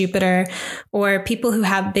working with Jupiter, or people who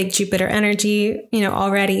have big Jupiter energy,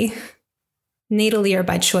 already, natally or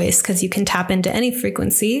by choice, because you can tap into any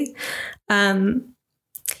frequency,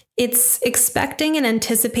 it's expecting and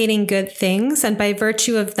anticipating good things, and by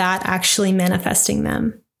virtue of that, actually manifesting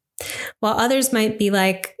them. While others might be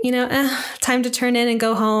like, time to turn in and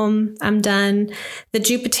go home, I'm done. The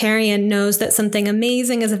Jupiterian knows that something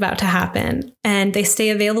amazing is about to happen, and they stay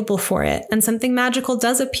available for it, and something magical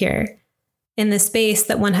does appear in the space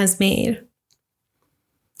that one has made.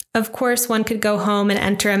 Of course, one could go home and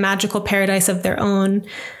enter a magical paradise of their own,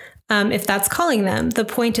 if that's calling them. The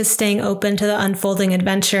point is staying open to the unfolding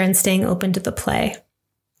adventure and staying open to the play.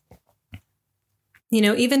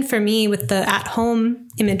 Even for me with the at-home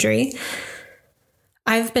imagery,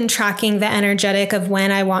 I've been tracking the energetic of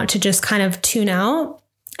when I want to just kind of tune out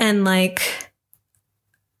and like,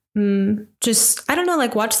 just, I don't know,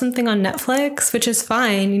 like watch something on Netflix, which is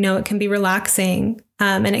fine. You know, it can be relaxing.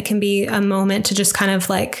 And it can be a moment to just kind of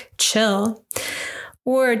like chill.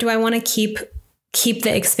 Or do I want to keep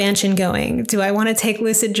the expansion going? Do I want to take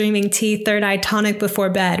lucid dreaming tea, third eye tonic before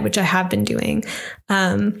bed, which I have been doing,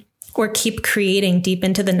 or keep creating deep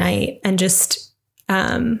into the night and just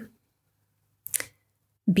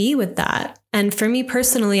be with that? And for me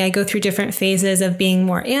personally, I go through different phases of being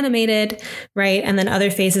more animated, right? And then other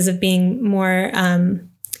phases of being more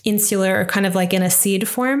insular or kind of like in a seed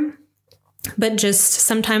form. But just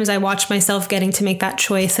sometimes I watch myself getting to make that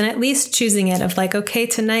choice and at least choosing it of like, okay,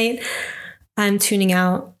 tonight I'm tuning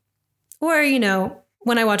out. Or, you know,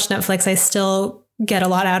 when I watch Netflix, I still get a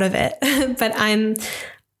lot out of it, but I'm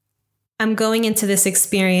going into this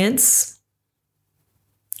experience,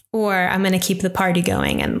 or I'm going to keep the party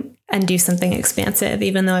going and do something expansive,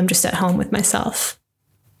 even though I'm just at home with myself.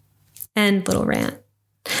 And little rant.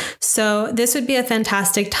 So this would be a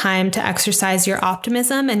fantastic time to exercise your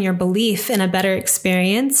optimism and your belief in a better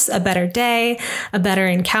experience, a better day, a better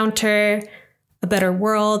encounter, a better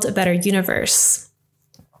world, a better universe.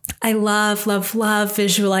 I love, love, love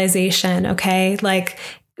visualization. Okay. Like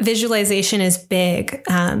visualization is big.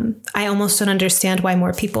 I almost don't understand why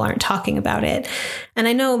more people aren't talking about it. And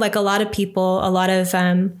I know like a lot of people, a lot of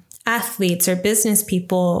athletes or business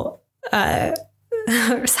people,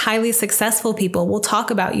 highly successful people will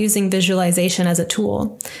talk about using visualization as a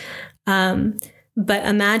tool. But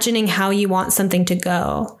imagining how you want something to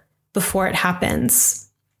go before it happens.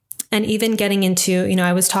 And even getting into, you know,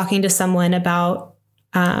 I was talking to someone about,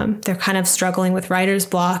 they're kind of struggling with writer's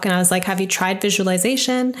block. And I was like, have you tried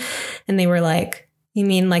visualization? And they were like, you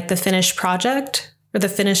mean like the finished project or the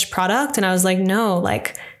finished product? And I was like, no,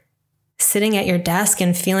 like sitting at your desk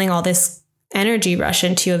and feeling all this energy rush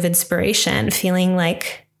into you of inspiration, feeling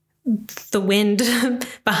like the wind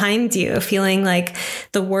behind you, feeling like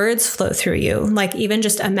the words flow through you, like even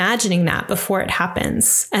just imagining that before it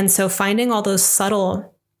happens. And so finding all those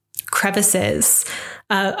subtle crevices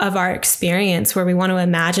of our experience where we want to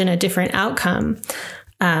imagine a different outcome.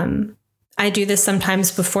 I do this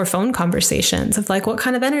sometimes before phone conversations of like, what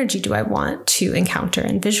kind of energy do I want to encounter,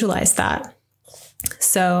 and visualize that.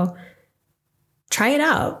 So try it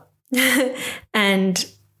out. And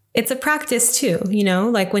it's a practice too, you know,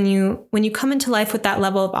 like when you come into life with that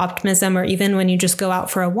level of optimism, or even when you just go out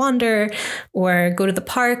for a wander or go to the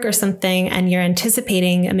park or something, and you're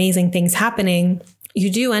anticipating amazing things happening, you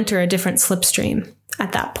do enter a different slipstream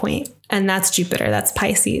at that point. And that's Jupiter, that's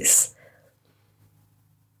Pisces.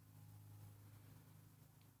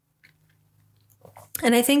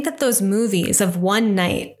 And I think that those movies of one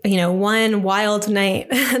night, you know, one wild night,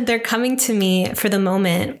 they're coming to me for the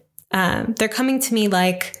moment. They're coming to me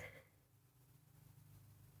like,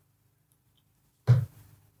 I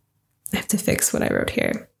have to fix what I wrote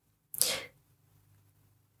here.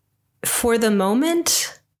 For the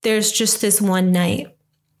moment, there's just this one night.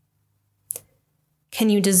 Can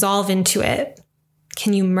you dissolve into it?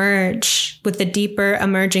 Can you merge with the deeper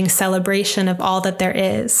emerging celebration of all that there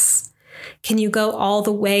is? Can you go all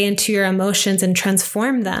the way into your emotions and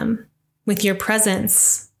transform them with your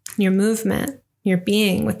presence, your movement, your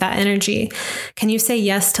being, with that energy? Can you say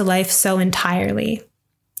yes to life so entirely?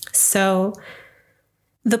 So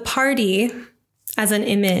the party as an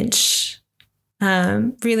image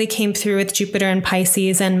really came through with Jupiter and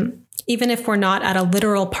Pisces. And even if we're not at a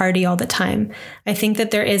literal party all the time, I think that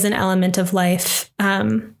there is an element of life,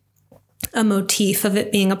 a motif of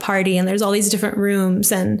it being a party. And there's all these different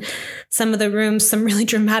rooms, and some of the rooms, some really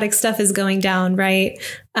dramatic stuff is going down, right?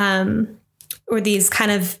 Or these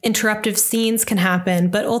kind of interruptive scenes can happen.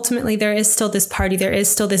 But ultimately, there is still this party. There is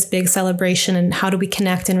still this big celebration. And how do we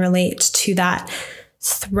connect and relate to that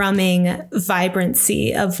thrumming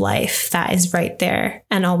vibrancy of life that is right there?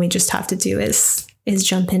 And all we just have to do is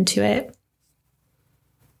jump into it.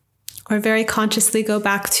 Or very consciously go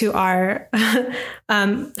back to our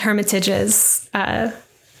hermitages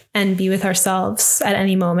and be with ourselves at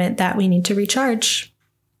any moment that we need to recharge.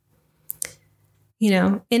 You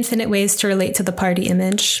know, infinite ways to relate to the party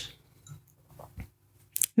image.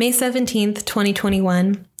 May 17th,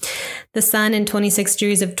 2021. The sun in 26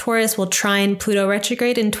 degrees of Taurus will trine Pluto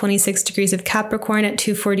retrograde in 26 degrees of Capricorn at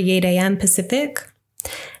 2:48 a.m. Pacific.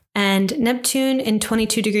 And Neptune in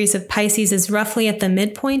 22 degrees of Pisces is roughly at the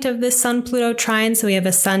midpoint of this Sun-Pluto trine. So we have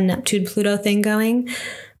a Sun-Neptune-Pluto thing going.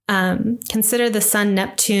 Consider the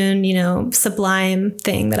Sun-Neptune, you know, sublime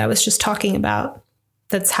thing that I was just talking about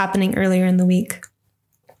that's happening earlier in the week.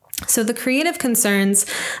 So the creative concerns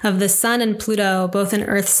of the sun and Pluto, both in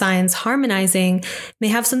earth signs harmonizing, may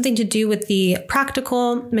have something to do with the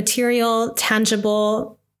practical, material,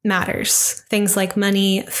 tangible matters. Things like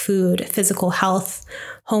money, food, physical health,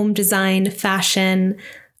 home design, fashion,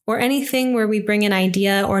 or anything where we bring an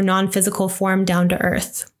idea or non-physical form down to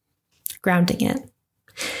earth, grounding it.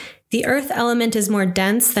 The earth element is more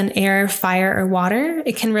dense than air, fire, or water.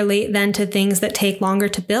 It can relate then to things that take longer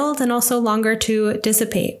to build and also longer to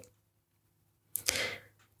dissipate.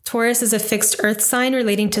 Taurus is a fixed earth sign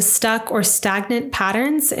relating to stuck or stagnant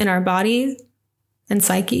patterns in our body and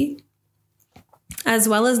psyche, as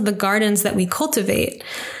well as the gardens that we cultivate.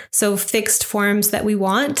 So fixed forms that we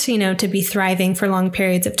want, to be thriving for long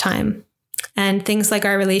periods of time. And things like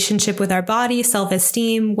our relationship with our body,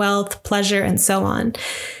 self-esteem, wealth, pleasure, and so on.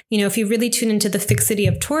 If you really tune into the fixity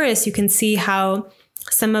of Taurus, you can see how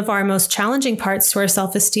some of our most challenging parts to our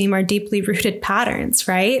self-esteem are deeply rooted patterns,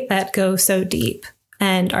 right? That go so deep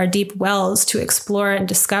and are deep wells to explore and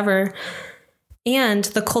discover. And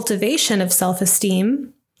the cultivation of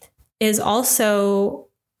self-esteem is also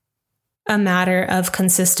a matter of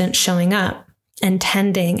consistent showing up and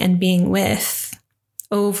tending and being with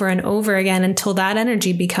over and over again until that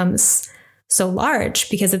energy becomes so large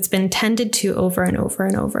because it's been tended to over and over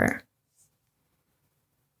and over.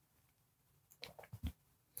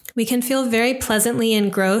 We can feel very pleasantly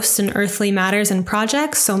engrossed in earthly matters and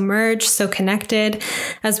projects, so merged, so connected,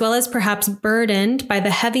 as well as perhaps burdened by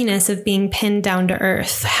the heaviness of being pinned down to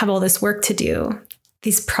earth. I have all this work to do.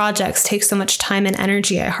 These projects take so much time and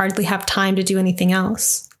energy. I hardly have time to do anything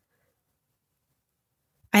else.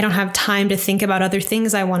 I don't have time to think about other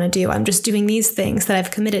things I want to do. I'm just doing these things that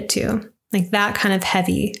I've committed to. Like that kind of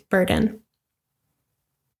heavy burden.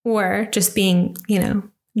 Or just being,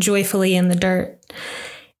 joyfully in the dirt.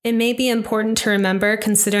 It may be important to remember,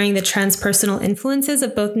 considering the transpersonal influences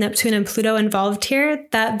of both Neptune and Pluto involved here,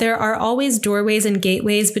 that there are always doorways and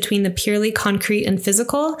gateways between the purely concrete and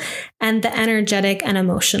physical and the energetic and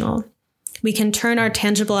emotional. We can turn our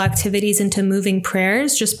tangible activities into moving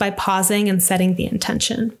prayers just by pausing and setting the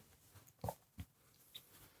intention.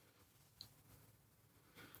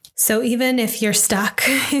 So even if you're stuck,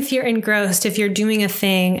 if you're engrossed, if you're doing a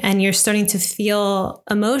thing and you're starting to feel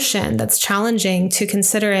emotion that's challenging, to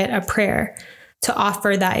consider it a prayer, to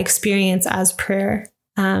offer that experience as prayer.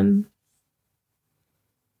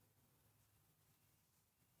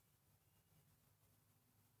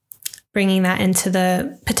 Bringing that into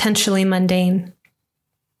the potentially mundane.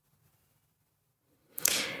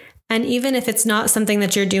 And even if it's not something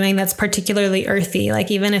that you're doing that's particularly earthy, like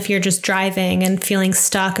even if you're just driving and feeling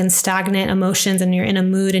stuck and stagnant emotions and you're in a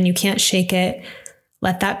mood and you can't shake it,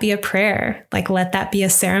 let that be a prayer. Like let that be a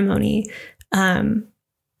ceremony. The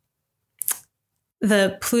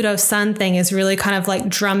Pluto Sun thing is really kind of like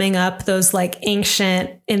drumming up those like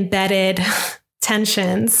ancient embedded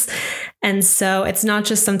tensions. And so it's not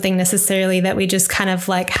just something necessarily that we just kind of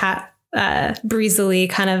like breezily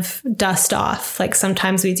kind of dust off. Like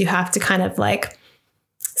sometimes we do have to kind of like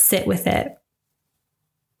sit with it.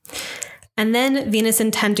 And then Venus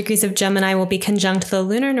in 10 degrees of Gemini will be conjunct the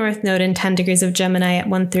lunar north node in 10 degrees of Gemini at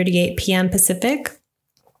 1:38 p.m. Pacific.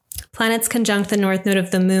 Planets conjunct the north node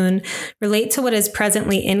of the moon relate to what is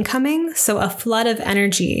presently incoming. So a flood of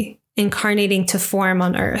energy incarnating to form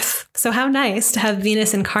on Earth. So how nice to have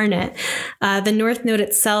Venus incarnate. The North Node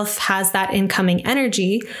itself has that incoming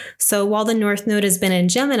energy. So while the North Node has been in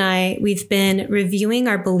Gemini, we've been reviewing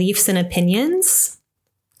our beliefs and opinions,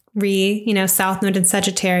 South Node in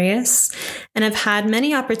Sagittarius, and have had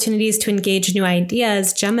many opportunities to engage new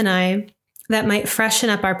ideas, Gemini, that might freshen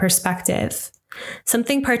up our perspective.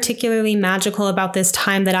 Something particularly magical about this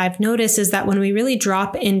time that I've noticed is that when we really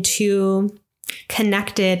drop into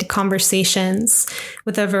connected conversations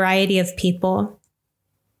with a variety of people.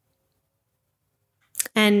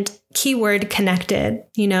 And keyword connected,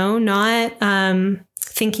 not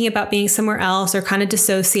thinking about being somewhere else or kind of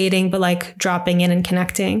dissociating, but like dropping in and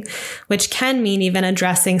connecting, which can mean even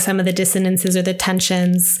addressing some of the dissonances or the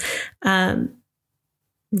tensions,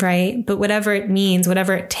 right? But whatever it means,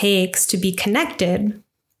 whatever it takes to be connected,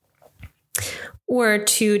 or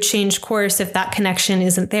to change course if that connection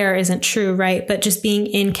isn't there, isn't true, right? But just being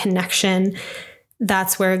in connection,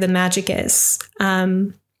 that's where the magic is,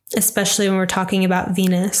 especially when we're talking about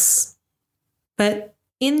Venus. But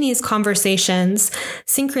in these conversations,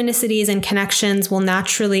 synchronicities and connections will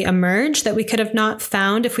naturally emerge that we could have not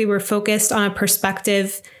found if we were focused on a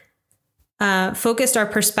perspective, focused our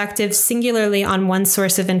perspective singularly on one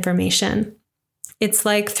source of information. It's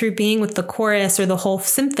like through being with the chorus or the whole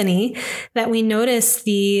symphony that we notice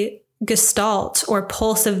the gestalt or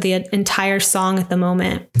pulse of the entire song at the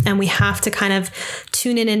moment. And we have to kind of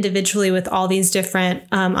tune in individually with all these different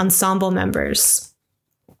ensemble members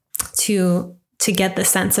to get the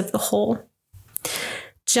sense of the whole.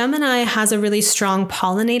 Gemini has a really strong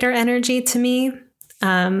pollinator energy to me.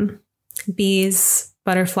 Bees,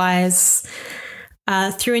 butterflies,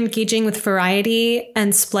 through engaging with variety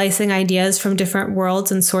and splicing ideas from different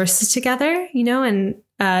worlds and sources together, and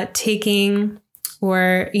taking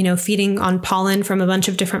or, feeding on pollen from a bunch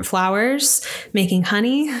of different flowers, making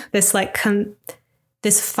honey, this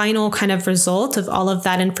final kind of result of all of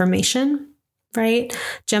that information, right?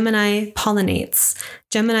 Gemini pollinates.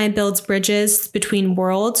 Gemini builds bridges between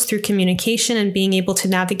worlds through communication and being able to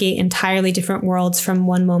navigate entirely different worlds from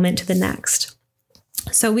one moment to the next.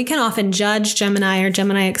 So we can often judge Gemini or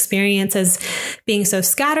Gemini experience as being so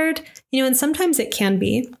scattered, and sometimes it can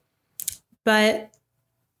be, but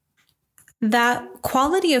that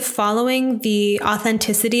quality of following the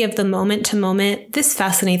authenticity of the moment to moment, this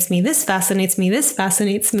fascinates me, this fascinates me, this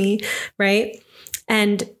fascinates me, right?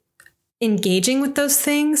 And engaging with those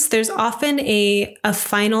things, there's often a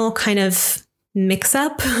final kind of mix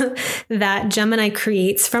up that Gemini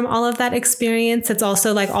creates from all of that experience. It's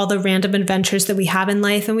also like all the random adventures that we have in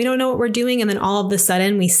life and we don't know what we're doing. And then all of a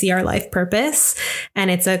sudden we see our life purpose. And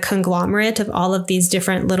it's a conglomerate of all of these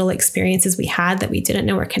different little experiences we had that we didn't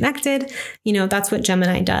know were connected. That's what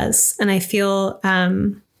Gemini does. And I feel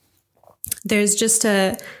there's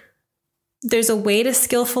a way to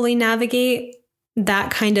skillfully navigate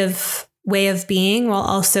that kind of way of being while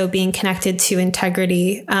also being connected to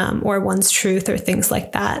integrity or one's truth or things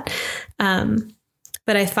like that.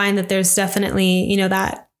 But I find that there's definitely,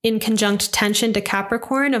 that in conjunct tension to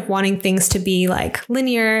Capricorn of wanting things to be like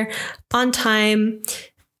linear, on time,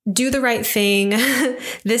 do the right thing.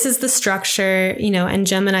 This is the structure, and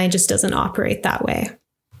Gemini just doesn't operate that way.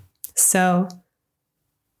 So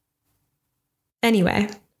anyway,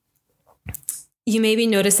 you may be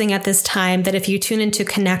noticing at this time that if you tune into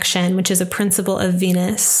connection, which is a principle of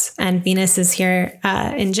Venus, and Venus is here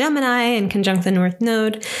in Gemini in conjunct the North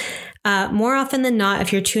Node, more often than not,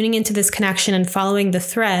 if you're tuning into this connection and following the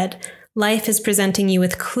thread, life is presenting you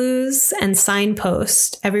with clues and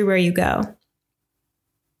signposts everywhere you go.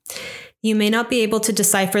 You may not be able to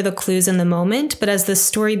decipher the clues in the moment, but as the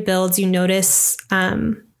story builds, you notice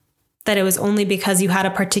that it was only because you had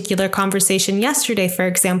a particular conversation yesterday, for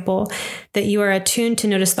example, that you are attuned to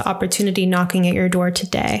notice the opportunity knocking at your door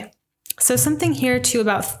today. So something here too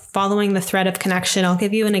about following the thread of connection. I'll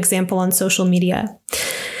give you an example on social media.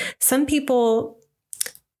 Some people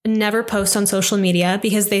never post on social media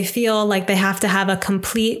because they feel like they have to have a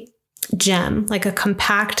complete gem, like a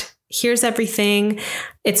compact, here's everything,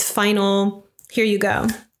 it's final, here you go.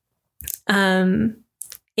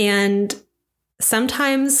 And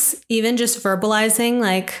sometimes even just verbalizing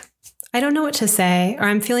like, I don't know what to say, or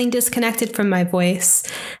I'm feeling disconnected from my voice,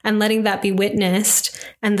 and letting that be witnessed,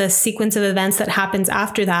 and the sequence of events that happens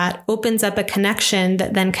after that opens up a connection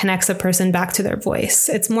that then connects a person back to their voice.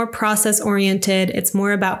 It's more process oriented. It's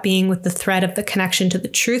more about being with the thread of the connection to the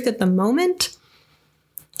truth at the moment,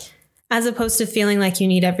 as opposed to feeling like you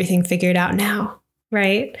need everything figured out now,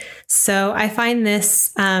 right? So I find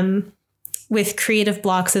this with creative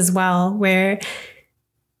blocks as well, where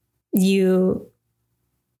you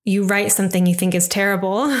write something you think is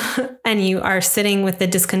terrible and you are sitting with the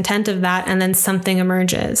discontent of that, and then something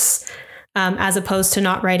emerges, as opposed to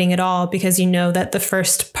not writing at all because you know that the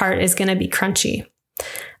first part is going to be crunchy.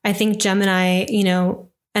 I think Gemini,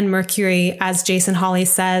 and Mercury, as Jason Hawley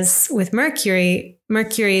says with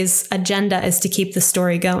Mercury's agenda is to keep the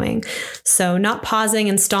story going. So not pausing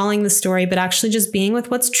and stalling the story, but actually just being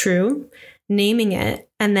with what's true, naming it,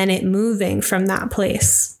 and then it moving from that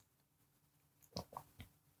place.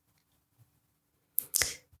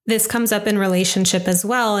 This comes up in relationship as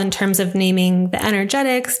well in terms of naming the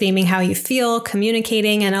energetics, naming how you feel,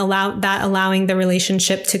 communicating, and allowing the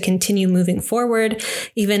relationship to continue moving forward,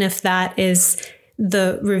 even if that is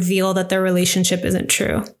the reveal that their relationship isn't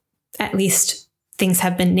true. At least things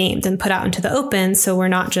have been named and put out into the open, so we're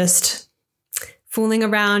not just fooling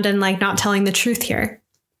around and like not telling the truth here.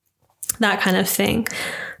 That kind of thing.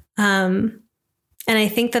 And I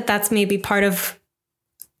think that that's maybe part of,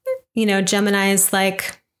 Gemini's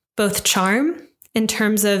like both charm in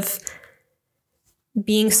terms of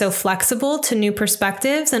being so flexible to new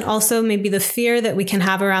perspectives, and also maybe the fear that we can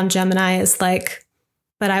have around Gemini is like,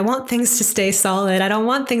 but I want things to stay solid. I don't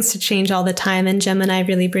want things to change all the time. And Gemini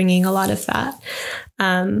really bringing a lot of that.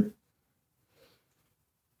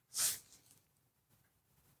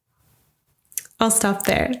 I'll stop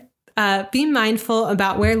there. Be mindful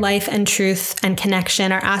about where life and truth and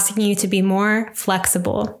connection are asking you to be more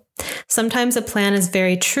flexible. Sometimes a plan is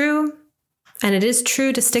very true, and it is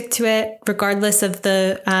true to stick to it regardless of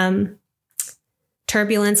the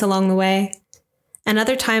turbulence along the way. And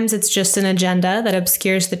other times it's just an agenda that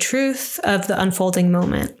obscures the truth of the unfolding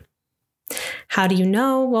moment. How do you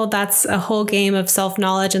know? Well, that's a whole game of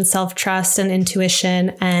self-knowledge and self-trust and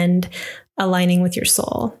intuition and aligning with your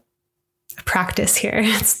soul. Practice here.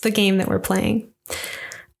 It's the game that we're playing.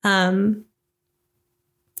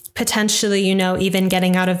 Potentially, even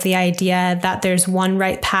getting out of the idea that there's one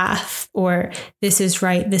right path or this is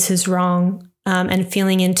right, this is wrong, and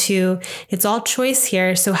feeling into it's all choice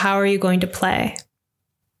here. So how are you going to play?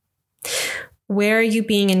 Where are you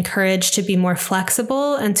being encouraged to be more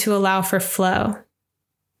flexible and to allow for flow?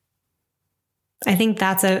 I think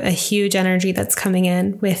that's a huge energy that's coming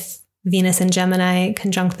in with Venus and Gemini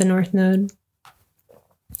conjunct the North Node.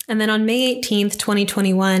 And then on May 18th,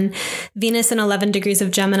 2021, Venus in 11 degrees of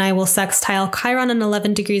Gemini will sextile Chiron in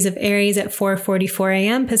 11 degrees of Aries at 4:44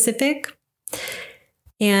 a.m. Pacific.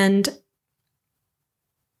 And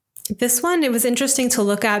this one, it was interesting to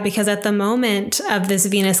look at because at the moment of this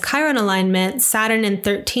Venus-Chiron alignment, Saturn in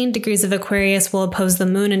 13 degrees of Aquarius will oppose the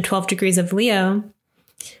moon in 12 degrees of Leo.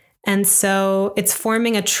 And so it's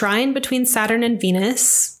forming a trine between Saturn and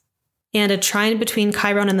Venus and a trine between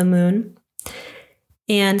Chiron and the moon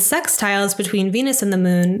and sextiles between Venus and the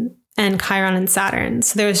moon and Chiron and Saturn.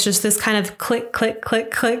 So there was just this kind of click, click,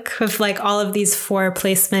 click, click of like all of these four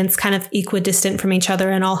placements kind of equidistant from each other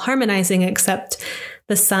and all harmonizing except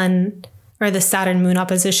the sun or the Saturn moon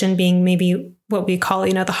opposition being maybe what we call,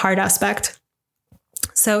 the hard aspect.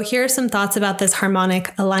 So here are some thoughts about this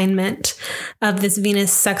harmonic alignment of this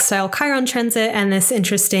Venus sextile Chiron transit and this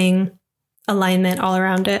interesting alignment all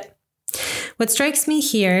around it. What strikes me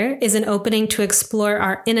here is an opening to explore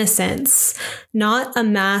our innocence, not a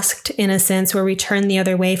masked innocence where we turn the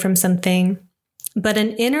other way from something, but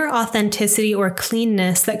an inner authenticity or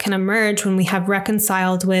cleanness that can emerge when we have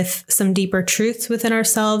reconciled with some deeper truths within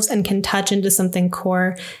ourselves and can touch into something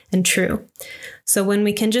core and true. So when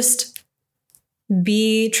we can just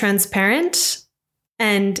be transparent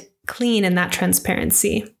and clean in that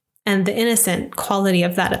transparency and the innocent quality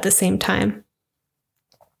of that at the same time.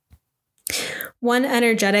 One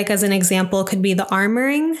energetic, as an example, could be the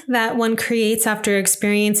armoring that one creates after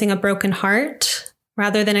experiencing a broken heart.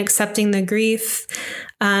 Rather than accepting the grief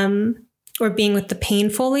or being with the pain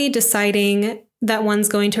fully, deciding that one's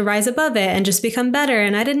going to rise above it and just become better.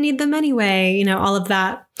 And I didn't need them anyway, all of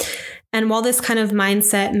that. And while this kind of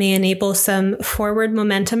mindset may enable some forward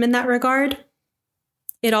momentum in that regard,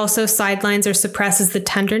 it also sidelines or suppresses the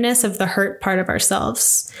tenderness of the hurt part of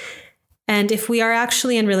ourselves. And if we are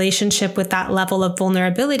actually in relationship with that level of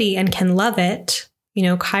vulnerability and can love it,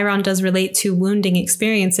 Chiron does relate to wounding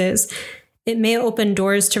experiences. It may open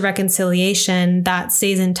doors to reconciliation that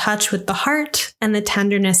stays in touch with the heart and the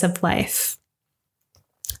tenderness of life.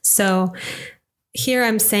 So here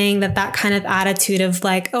I'm saying that kind of attitude of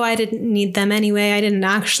like, oh, I didn't need them anyway. I didn't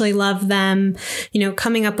actually love them.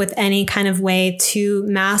 Coming up with any kind of way to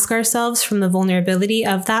mask ourselves from the vulnerability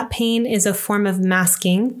of that pain is a form of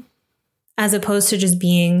masking as opposed to just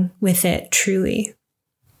being with it truly.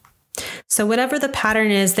 So whatever the pattern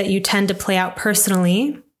is that you tend to play out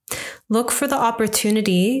personally, look for the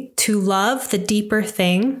opportunity to love the deeper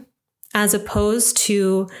thing as opposed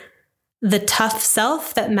to the tough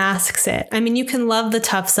self that masks it. I mean, you can love the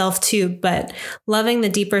tough self too, but loving the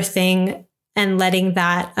deeper thing and letting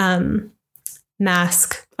that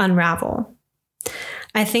mask unravel.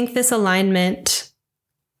 I think this alignment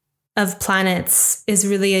of planets is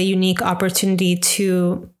really a unique opportunity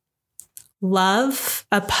to love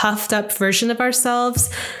a puffed up version of ourselves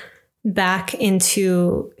back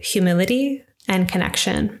into humility and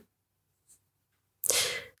connection.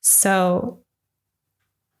 So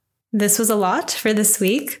this was a lot for this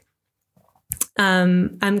week.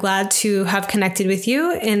 I'm glad to have connected with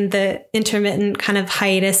you in the intermittent kind of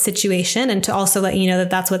hiatus situation and to also let you know that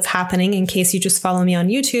that's what's happening in case you just follow me on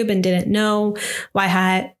YouTube and didn't know why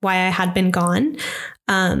I had been gone.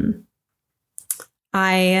 I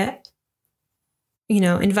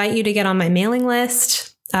invite you to get on my mailing list.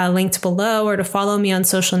 Linked below, or to follow me on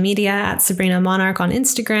social media at Sabrina Monarch on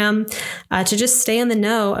Instagram, to just stay in the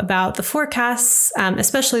know about the forecasts,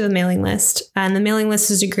 especially the mailing list. And the mailing list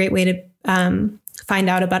is a great way to find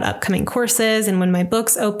out about upcoming courses and when my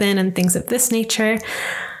books open and things of this nature.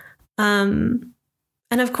 And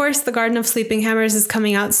of course, The Garden of Sleeping Hammers is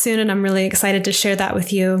coming out soon, and I'm really excited to share that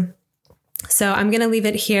with you. So I'm going to leave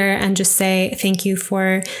it here and just say thank you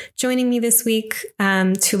for joining me this week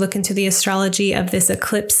to look into the astrology of this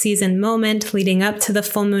eclipse season moment leading up to the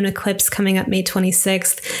full moon eclipse coming up May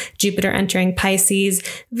 26th, Jupiter entering Pisces,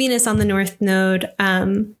 Venus on the North Node.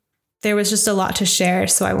 There was just a lot to share,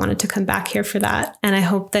 so I wanted to come back here for that. And I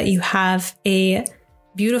hope that you have a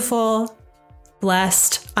beautiful,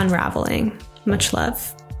 blessed unraveling. Much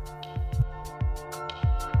love.